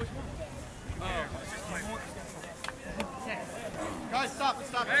 Guys, stop.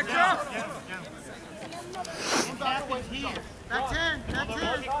 Back up. Back with here. That's in. That's in.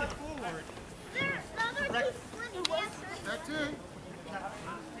 Back in.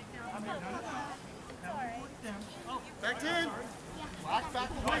 Back in. Back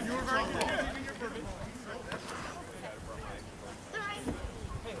away. You were very good.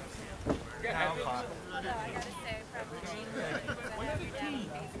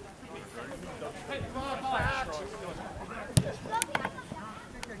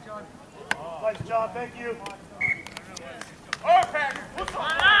 Nice job, thank you. I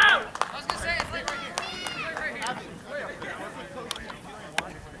was gonna say it's like right here. Right here.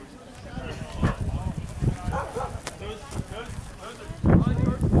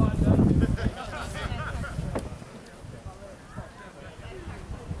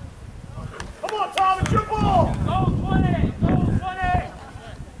 Come on, Tom, it's your ball! Go 20! Go 20!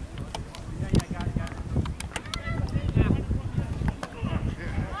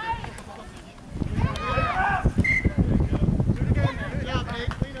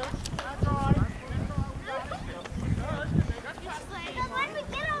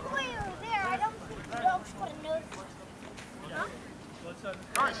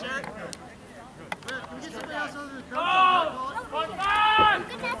 Alright, Sherry. Can we get somebody else over the coach?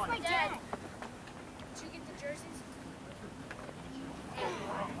 That's my dad. Did you get the jerseys?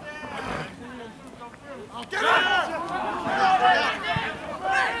 Oh, get him!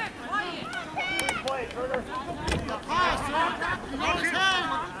 Pass, sir. He's on his head.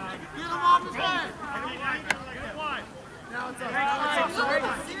 Get him off his head. Now it's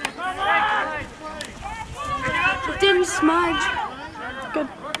It didn't smudge. Good.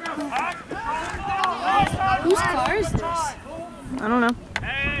 Whose car is this? I don't know.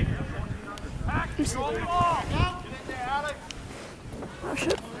 Oh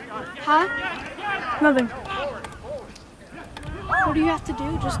shit. Huh? Nothing. What do you have to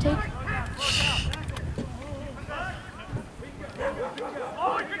do? Just take.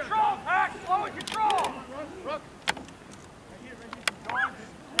 Slow and control, Pax! Slow and control!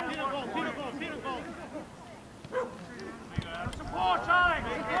 Support, Charlie!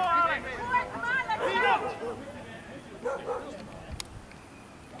 Support, Alex!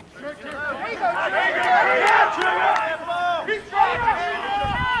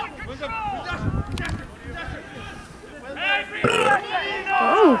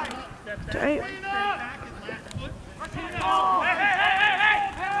 Tight.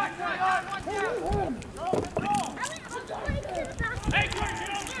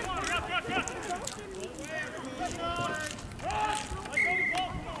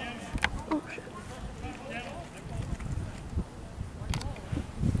 Oh shit.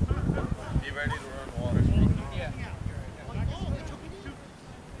 You ready to run water? Yeah.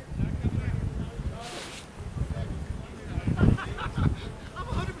 I'm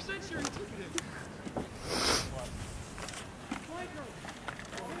 100% sure he took it.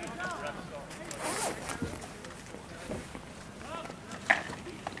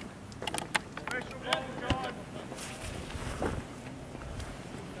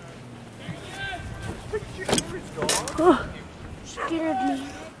 Oh, scared me.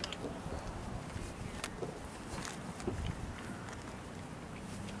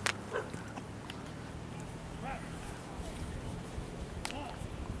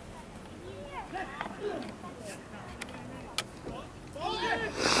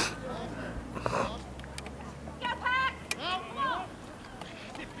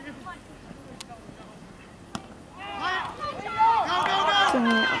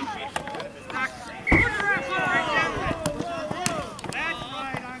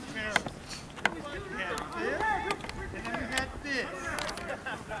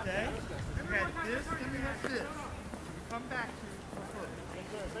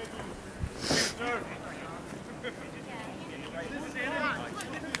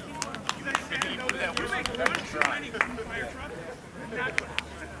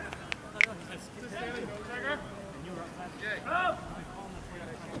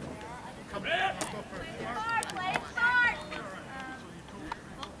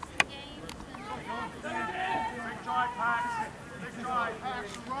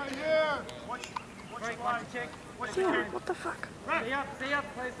 Damn. Yeah, what the fuck? Stay up,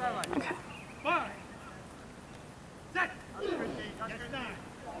 play sideline. Okay. Five. Set.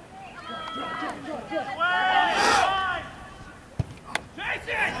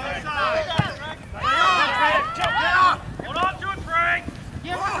 Hold on to it, Frank.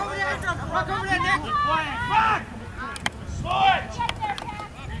 Yeah, rock over there, rock over there, Nick. Back. Switch.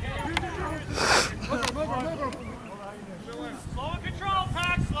 Slow and control,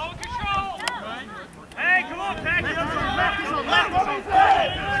 Pax. Slow and control. Hey, come on, Pax. Get up.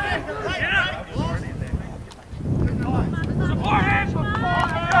 Get up. Support him.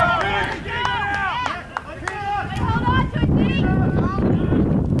 Hold on to it, Dee.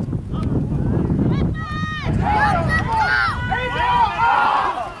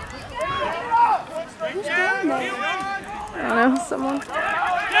 Who's doing that? I don't know, someone. Steady,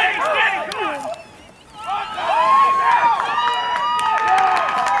 come on.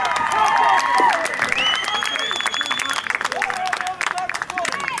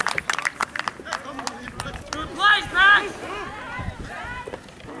 Good plays, Max.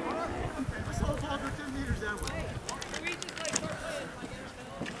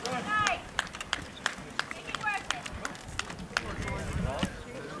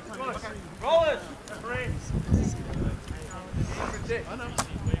 Roll it.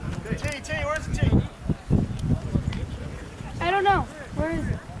 T, where's the T? I don't know. Where is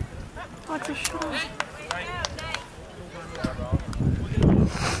it? Oh, it's a shot.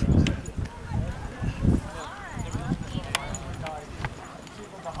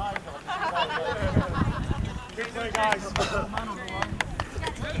 Keep doing, guys.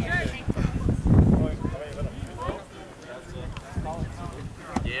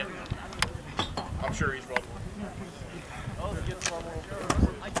 Yeah. I'm sure he's rolling.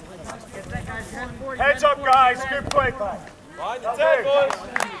 Heads up, guys. Good play, Pat. Line the 10, boys.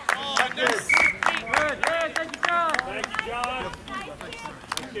 Good. Yeah, thank you, John. Thank you, John.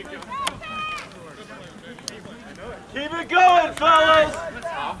 Keep it going, fellas.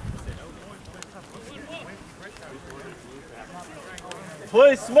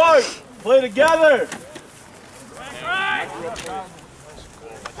 Play smart. Play together.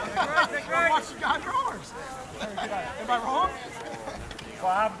 Watch the guy drawers. Am I wrong?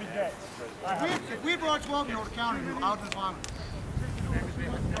 Well, I haven't been yet. If we brought 12 in North County, I'll just vomit.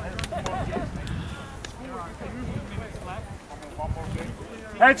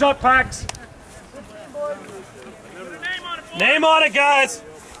 Heads up, Pax. Name on it, guys.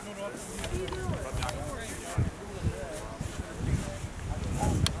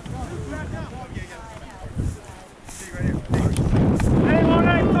 Name on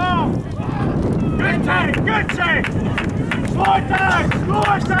it, Tom. Good take, good take. Slow it down, slow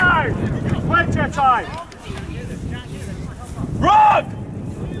it down. Plenty of time. Run!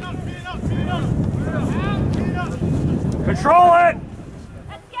 Control it.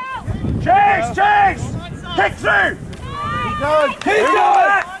 Let's go. Chase! Kick through! Keep going! Keep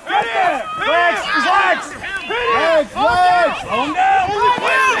going! Get there! Legs! His legs! Legs! Calm down!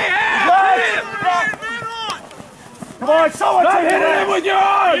 Legs! Come on, someone hit him with your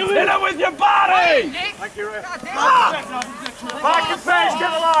arms! Hit him with your body! Thank you, Rick. Back and face,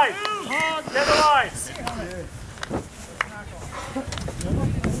 get the line! Get the line!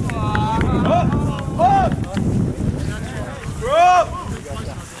 Up!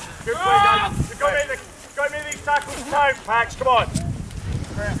 Good play, guys. Go make these tackles count, Pax. Come on.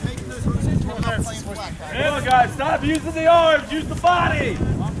 Here, guys, stop using the arms, use the body.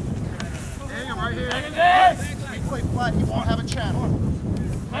 Hang him right here. Hang him If he play flat, he won't have a channel.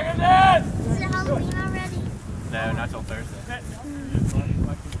 Hang him Is it Halloween already? No, not till Thursday.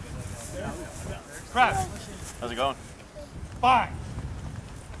 Press. How's it going? 5.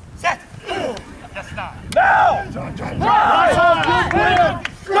 Set. That's not. Now!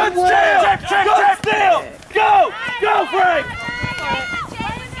 Good steal! Good steal! Go! Go, Frank!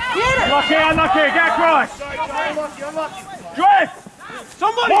 Unlucky. Get across. Drift.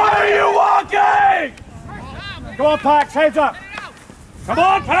 Somebody! Why are you walking? Come on, Pax. Heads up. Come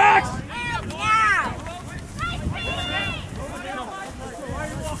on, Pax.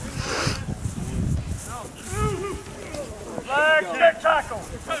 Leg kick tackle.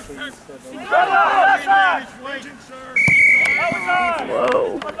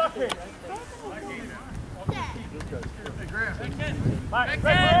 Whoa. Unlucky. Max,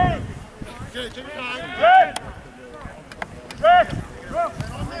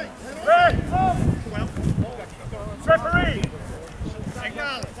 referee.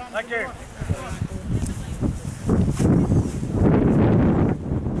 Thank you.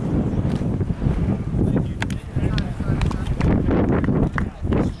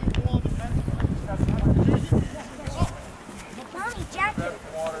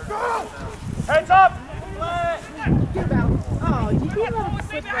 Heads up! Oh, you can't let him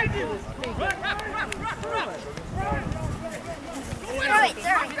slip right through his feet.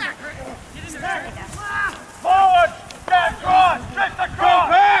 Forward! Get across! Drift across!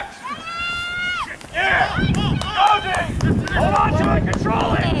 Pax! Yeah! Go, Dee! Hold on to it! Control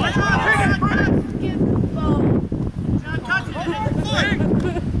it!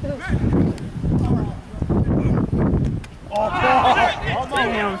 Oh,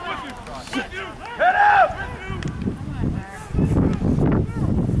 Damn. Head out!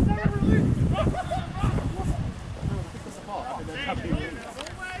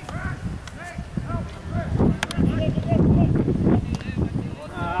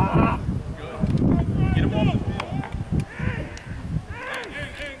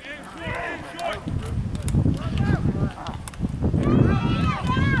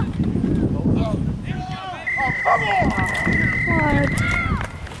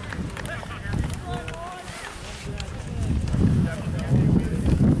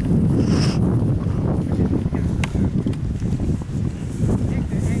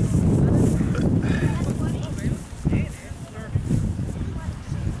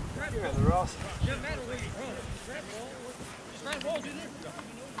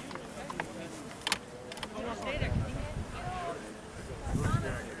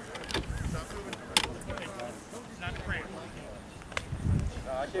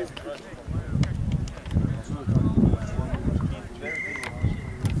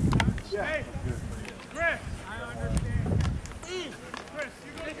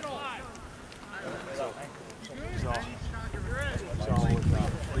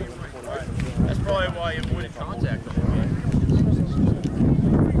 That's probably why you avoided contact the whole game.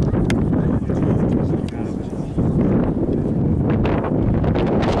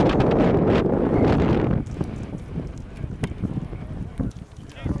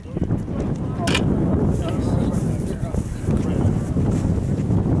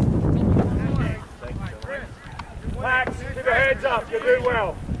 Pax, keep your heads up. You're doing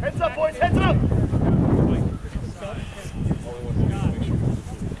well. Heads up, boys. Heads up!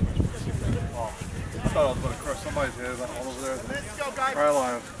 I thought I was going to crush somebody's head all over there. Fire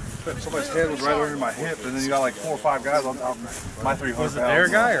line. Somebody's head was right under my hip, and then you got like 4 or 5 guys on top of my 300 pounds. Was it their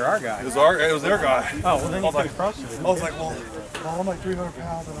guy or our guy? It was their guy. Oh, well then you could have crossed it. I was like, well, I'm like 300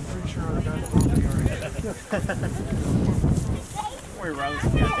 pounds, and I'm pretty sure the guy's broke me already. Where Riley's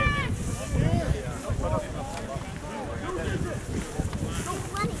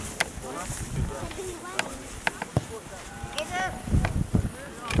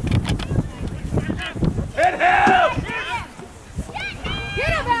Hit him!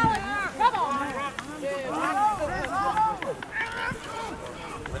 Get him, Alex! Come on!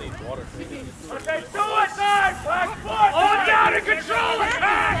 Okay, suicide! Pax, on down and control it,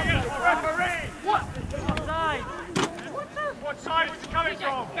 Pax!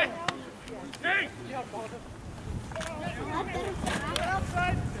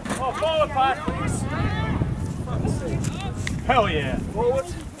 Oh, forward pass, please. Hell yeah. Forward.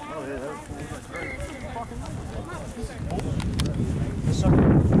 Oh, yeah,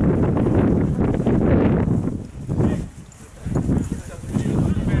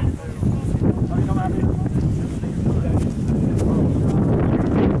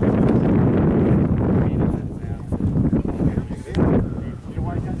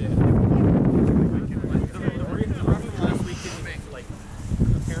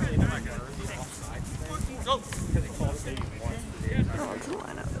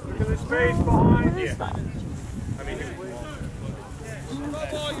 space behind. Yeah. I mean,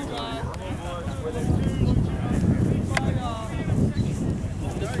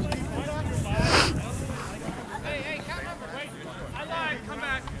 Come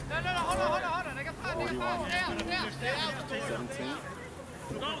back. No, hold on. I got 5 minutes. Down. Stay out. 17.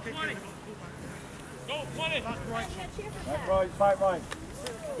 Go 20. Go 20. Back right.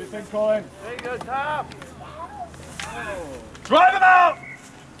 Good thing, Colin. There you go, Tom. Drive him out!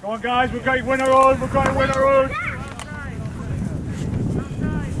 Come on, guys, we're going to win our own. We're going to win our own.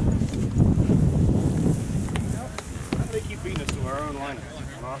 They keep beating us to our own line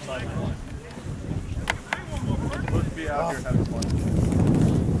on our side of the line. We're supposed to be out here having fun.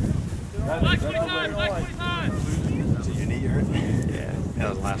 Black 25. Did your knee hurt? Yeah, that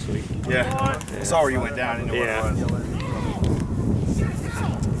was last week. Yeah. I saw where you went down. I didn't know what it was.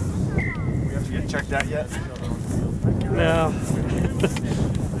 We have to get checked out yet? No.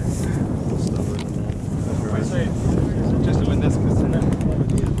 Just doing this because it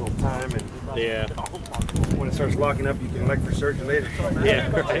needs a little time, and Yeah. when it starts locking up, you can elect for surgery later. Yeah,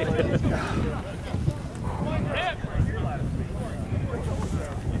 right. I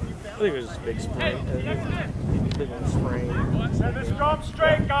think it was just a big sprain. Big one sprain. Set the scrum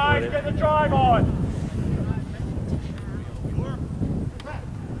straight, guys. Get the drive on.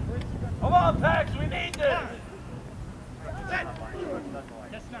 Come on, Pax. We need this.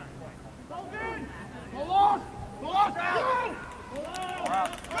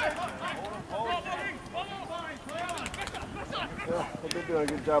 Yeah, they've been doing a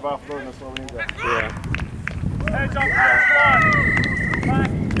good job offloading us while we need that. Yeah. Heads up, Pax 1. Pax,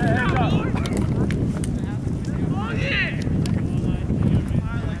 get heads up.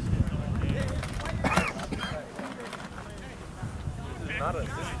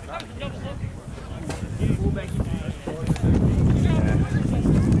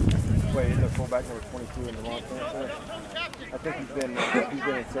 Wait, isn't the fullback number 22 in the long term? I think he's been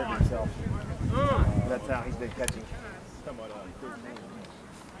inserting himself. That's how he's been catching.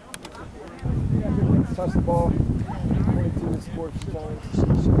 Touch the ball. 22 is scored 2 times.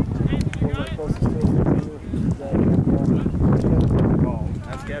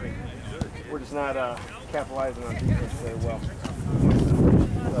 That's Gabby. We're just not capitalizing on defense very well.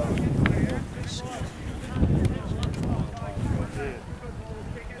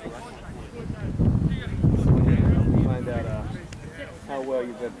 Find out how well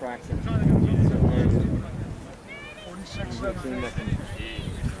you've been practicing. A team that can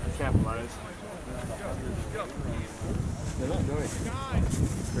capitalize. They're not doing it.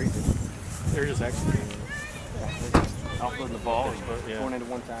 Crazy. They're just executing. Offloading the ball and going into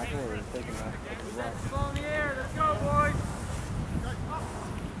one tackle or taking a Ball in the air. Let's go, boys.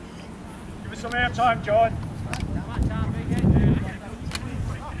 Give us some air time, John. Come on, Tom. Big head.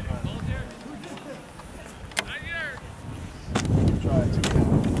 try it.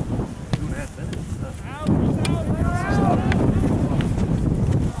 2.5 minutes.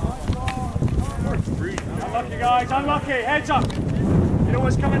 Unlucky, guys. Unlucky. Heads up. You know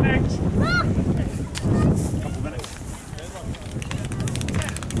what's coming next. Couple minutes.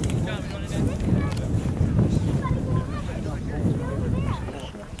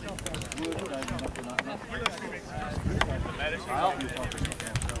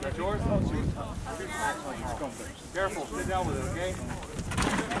 That's yours? Careful, sit down with it, okay?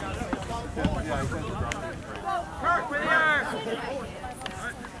 Kirk, with the air!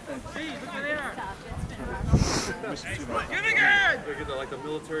 Jeez, look at the air! Get again! They get the, like the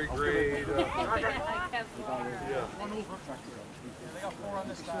military grade.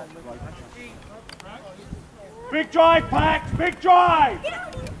 Big drive, Pax. Big drive.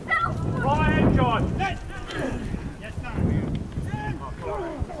 Right in, John.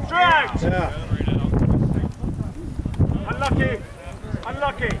 Dragged. Yeah. Unlucky.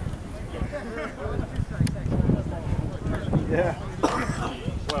 Unlucky. Yeah.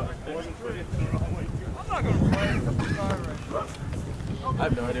 Well, it wasn't for you. I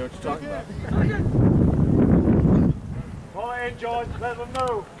have no idea what you're talking about. Pull it in, John. Let them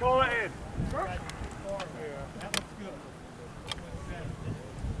know. Call it in.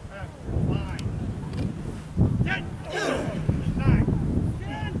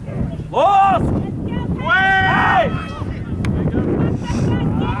 Lost! Away!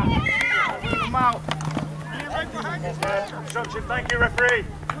 Instruction, thank you, referee.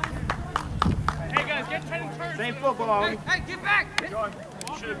 Hey guys, get 10 and turn. Same football. Hey, get back. John,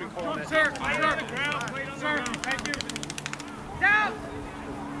 you should have been calling it. Sir, sir. Sir, thank you. Down.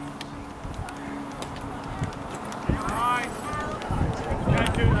 Alright.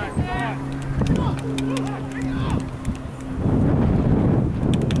 Can't do that.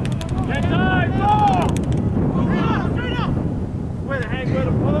 Get time, go! Where the heck, where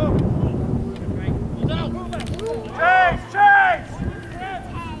the ball? Chase, chase!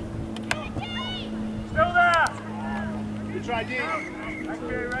 Still there! Good try, D. Thank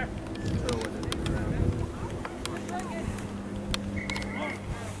you, Rick.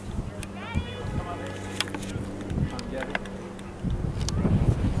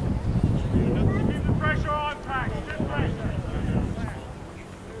 Keep the pressure on, Pax. Keep pressure.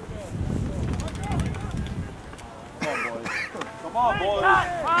 Come on, boys. Pax,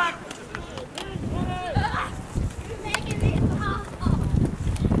 Pax.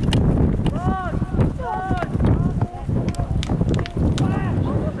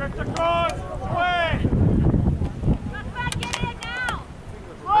 Drift across. Away. Get in now.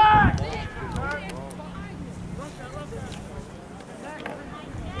 Flag.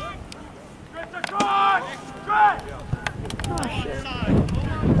 Drift across. Drift. Oh shit.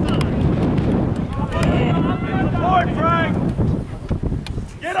 Forward, Frank.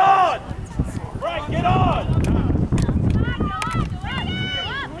 Get on. Frank, get on.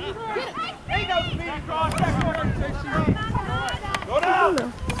 Go down.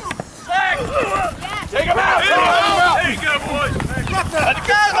 Take him out. There you go, boys. Let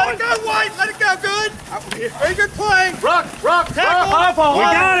it go, White. Let it go, good. Very good play. Rock, tackle. We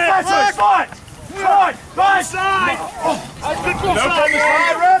got it. That's it. Slide. Side. No from the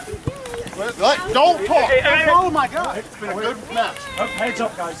side, ref. Don't talk. Oh my God. It's been a good match. Heads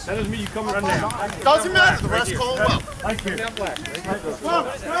up, guys. That doesn't mean you come around there. Doesn't matter. The rest call well. Thank you.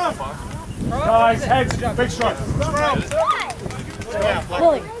 Guys, heads. Big strike.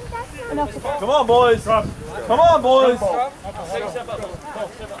 Come on, boys. Come on, boys.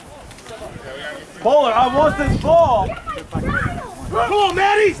 Bowler, I want this ball. Come on,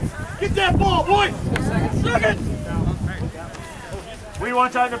 Maddie. Get that ball, boy. Second. We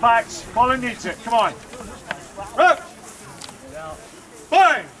want out the backs. Colin needs it. Come on. Up.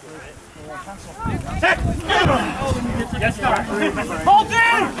 Bang. Yes, sir. Hold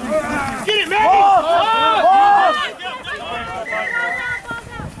down. Get it, Maddie.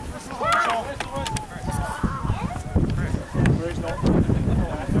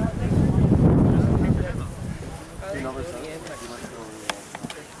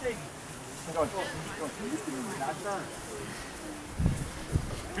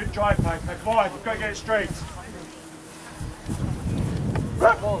 Good drive, Pax. Now, come on, we've got to get it straight.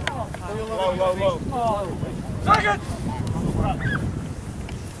 Low. Second!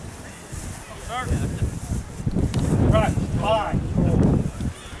 Right, fine.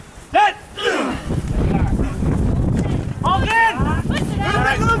 Dead! Hold in!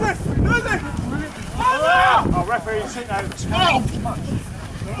 Lose it! Oh, referee, sit down.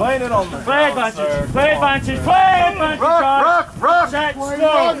 Playing it on the Play advantage, play advantage, guys! Set, slow!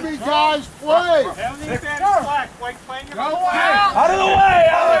 Rugby guys, play! Out of the way,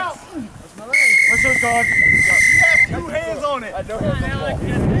 Alex! Whistle's gone. Two hands on it. I don't have the ball.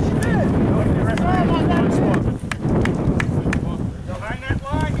 Behind that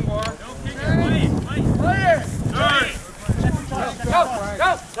line, you are. Don't kick it. Play it. Go.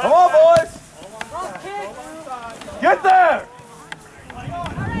 Come on, boys. Get there.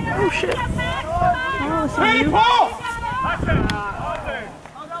 Oh shit. Oh, Hey, you. Paul! That's it.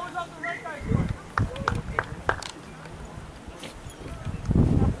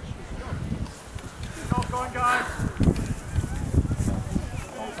 Stop going, guys.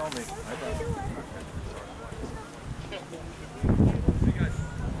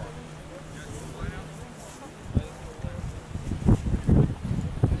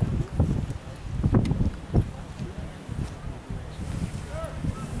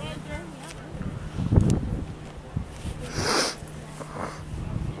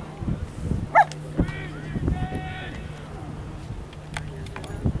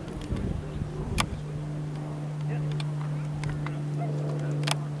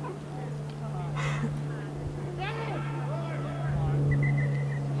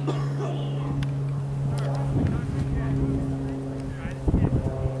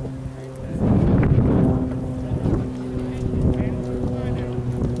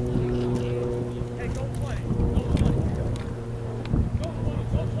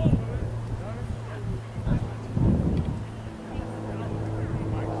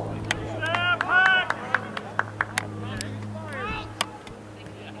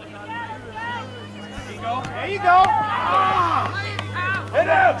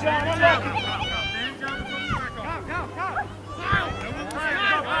 out, John. Unlucky.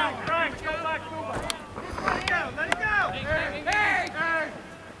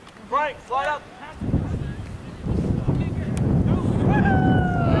 Frank, slide up.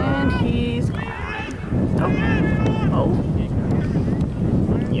 And he's gone. Oh.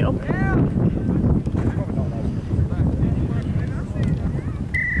 Yep.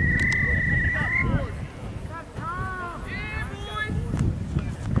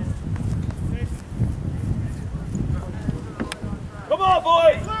 Come on,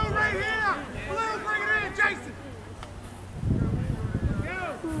 boys. Blue right here. Blue, bring it in, Jason.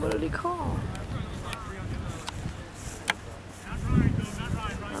 What did he call?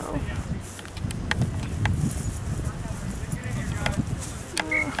 Oh.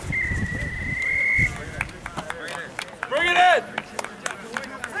 Bring it in!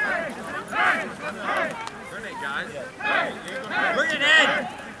 Bring it, guys. Bring it in!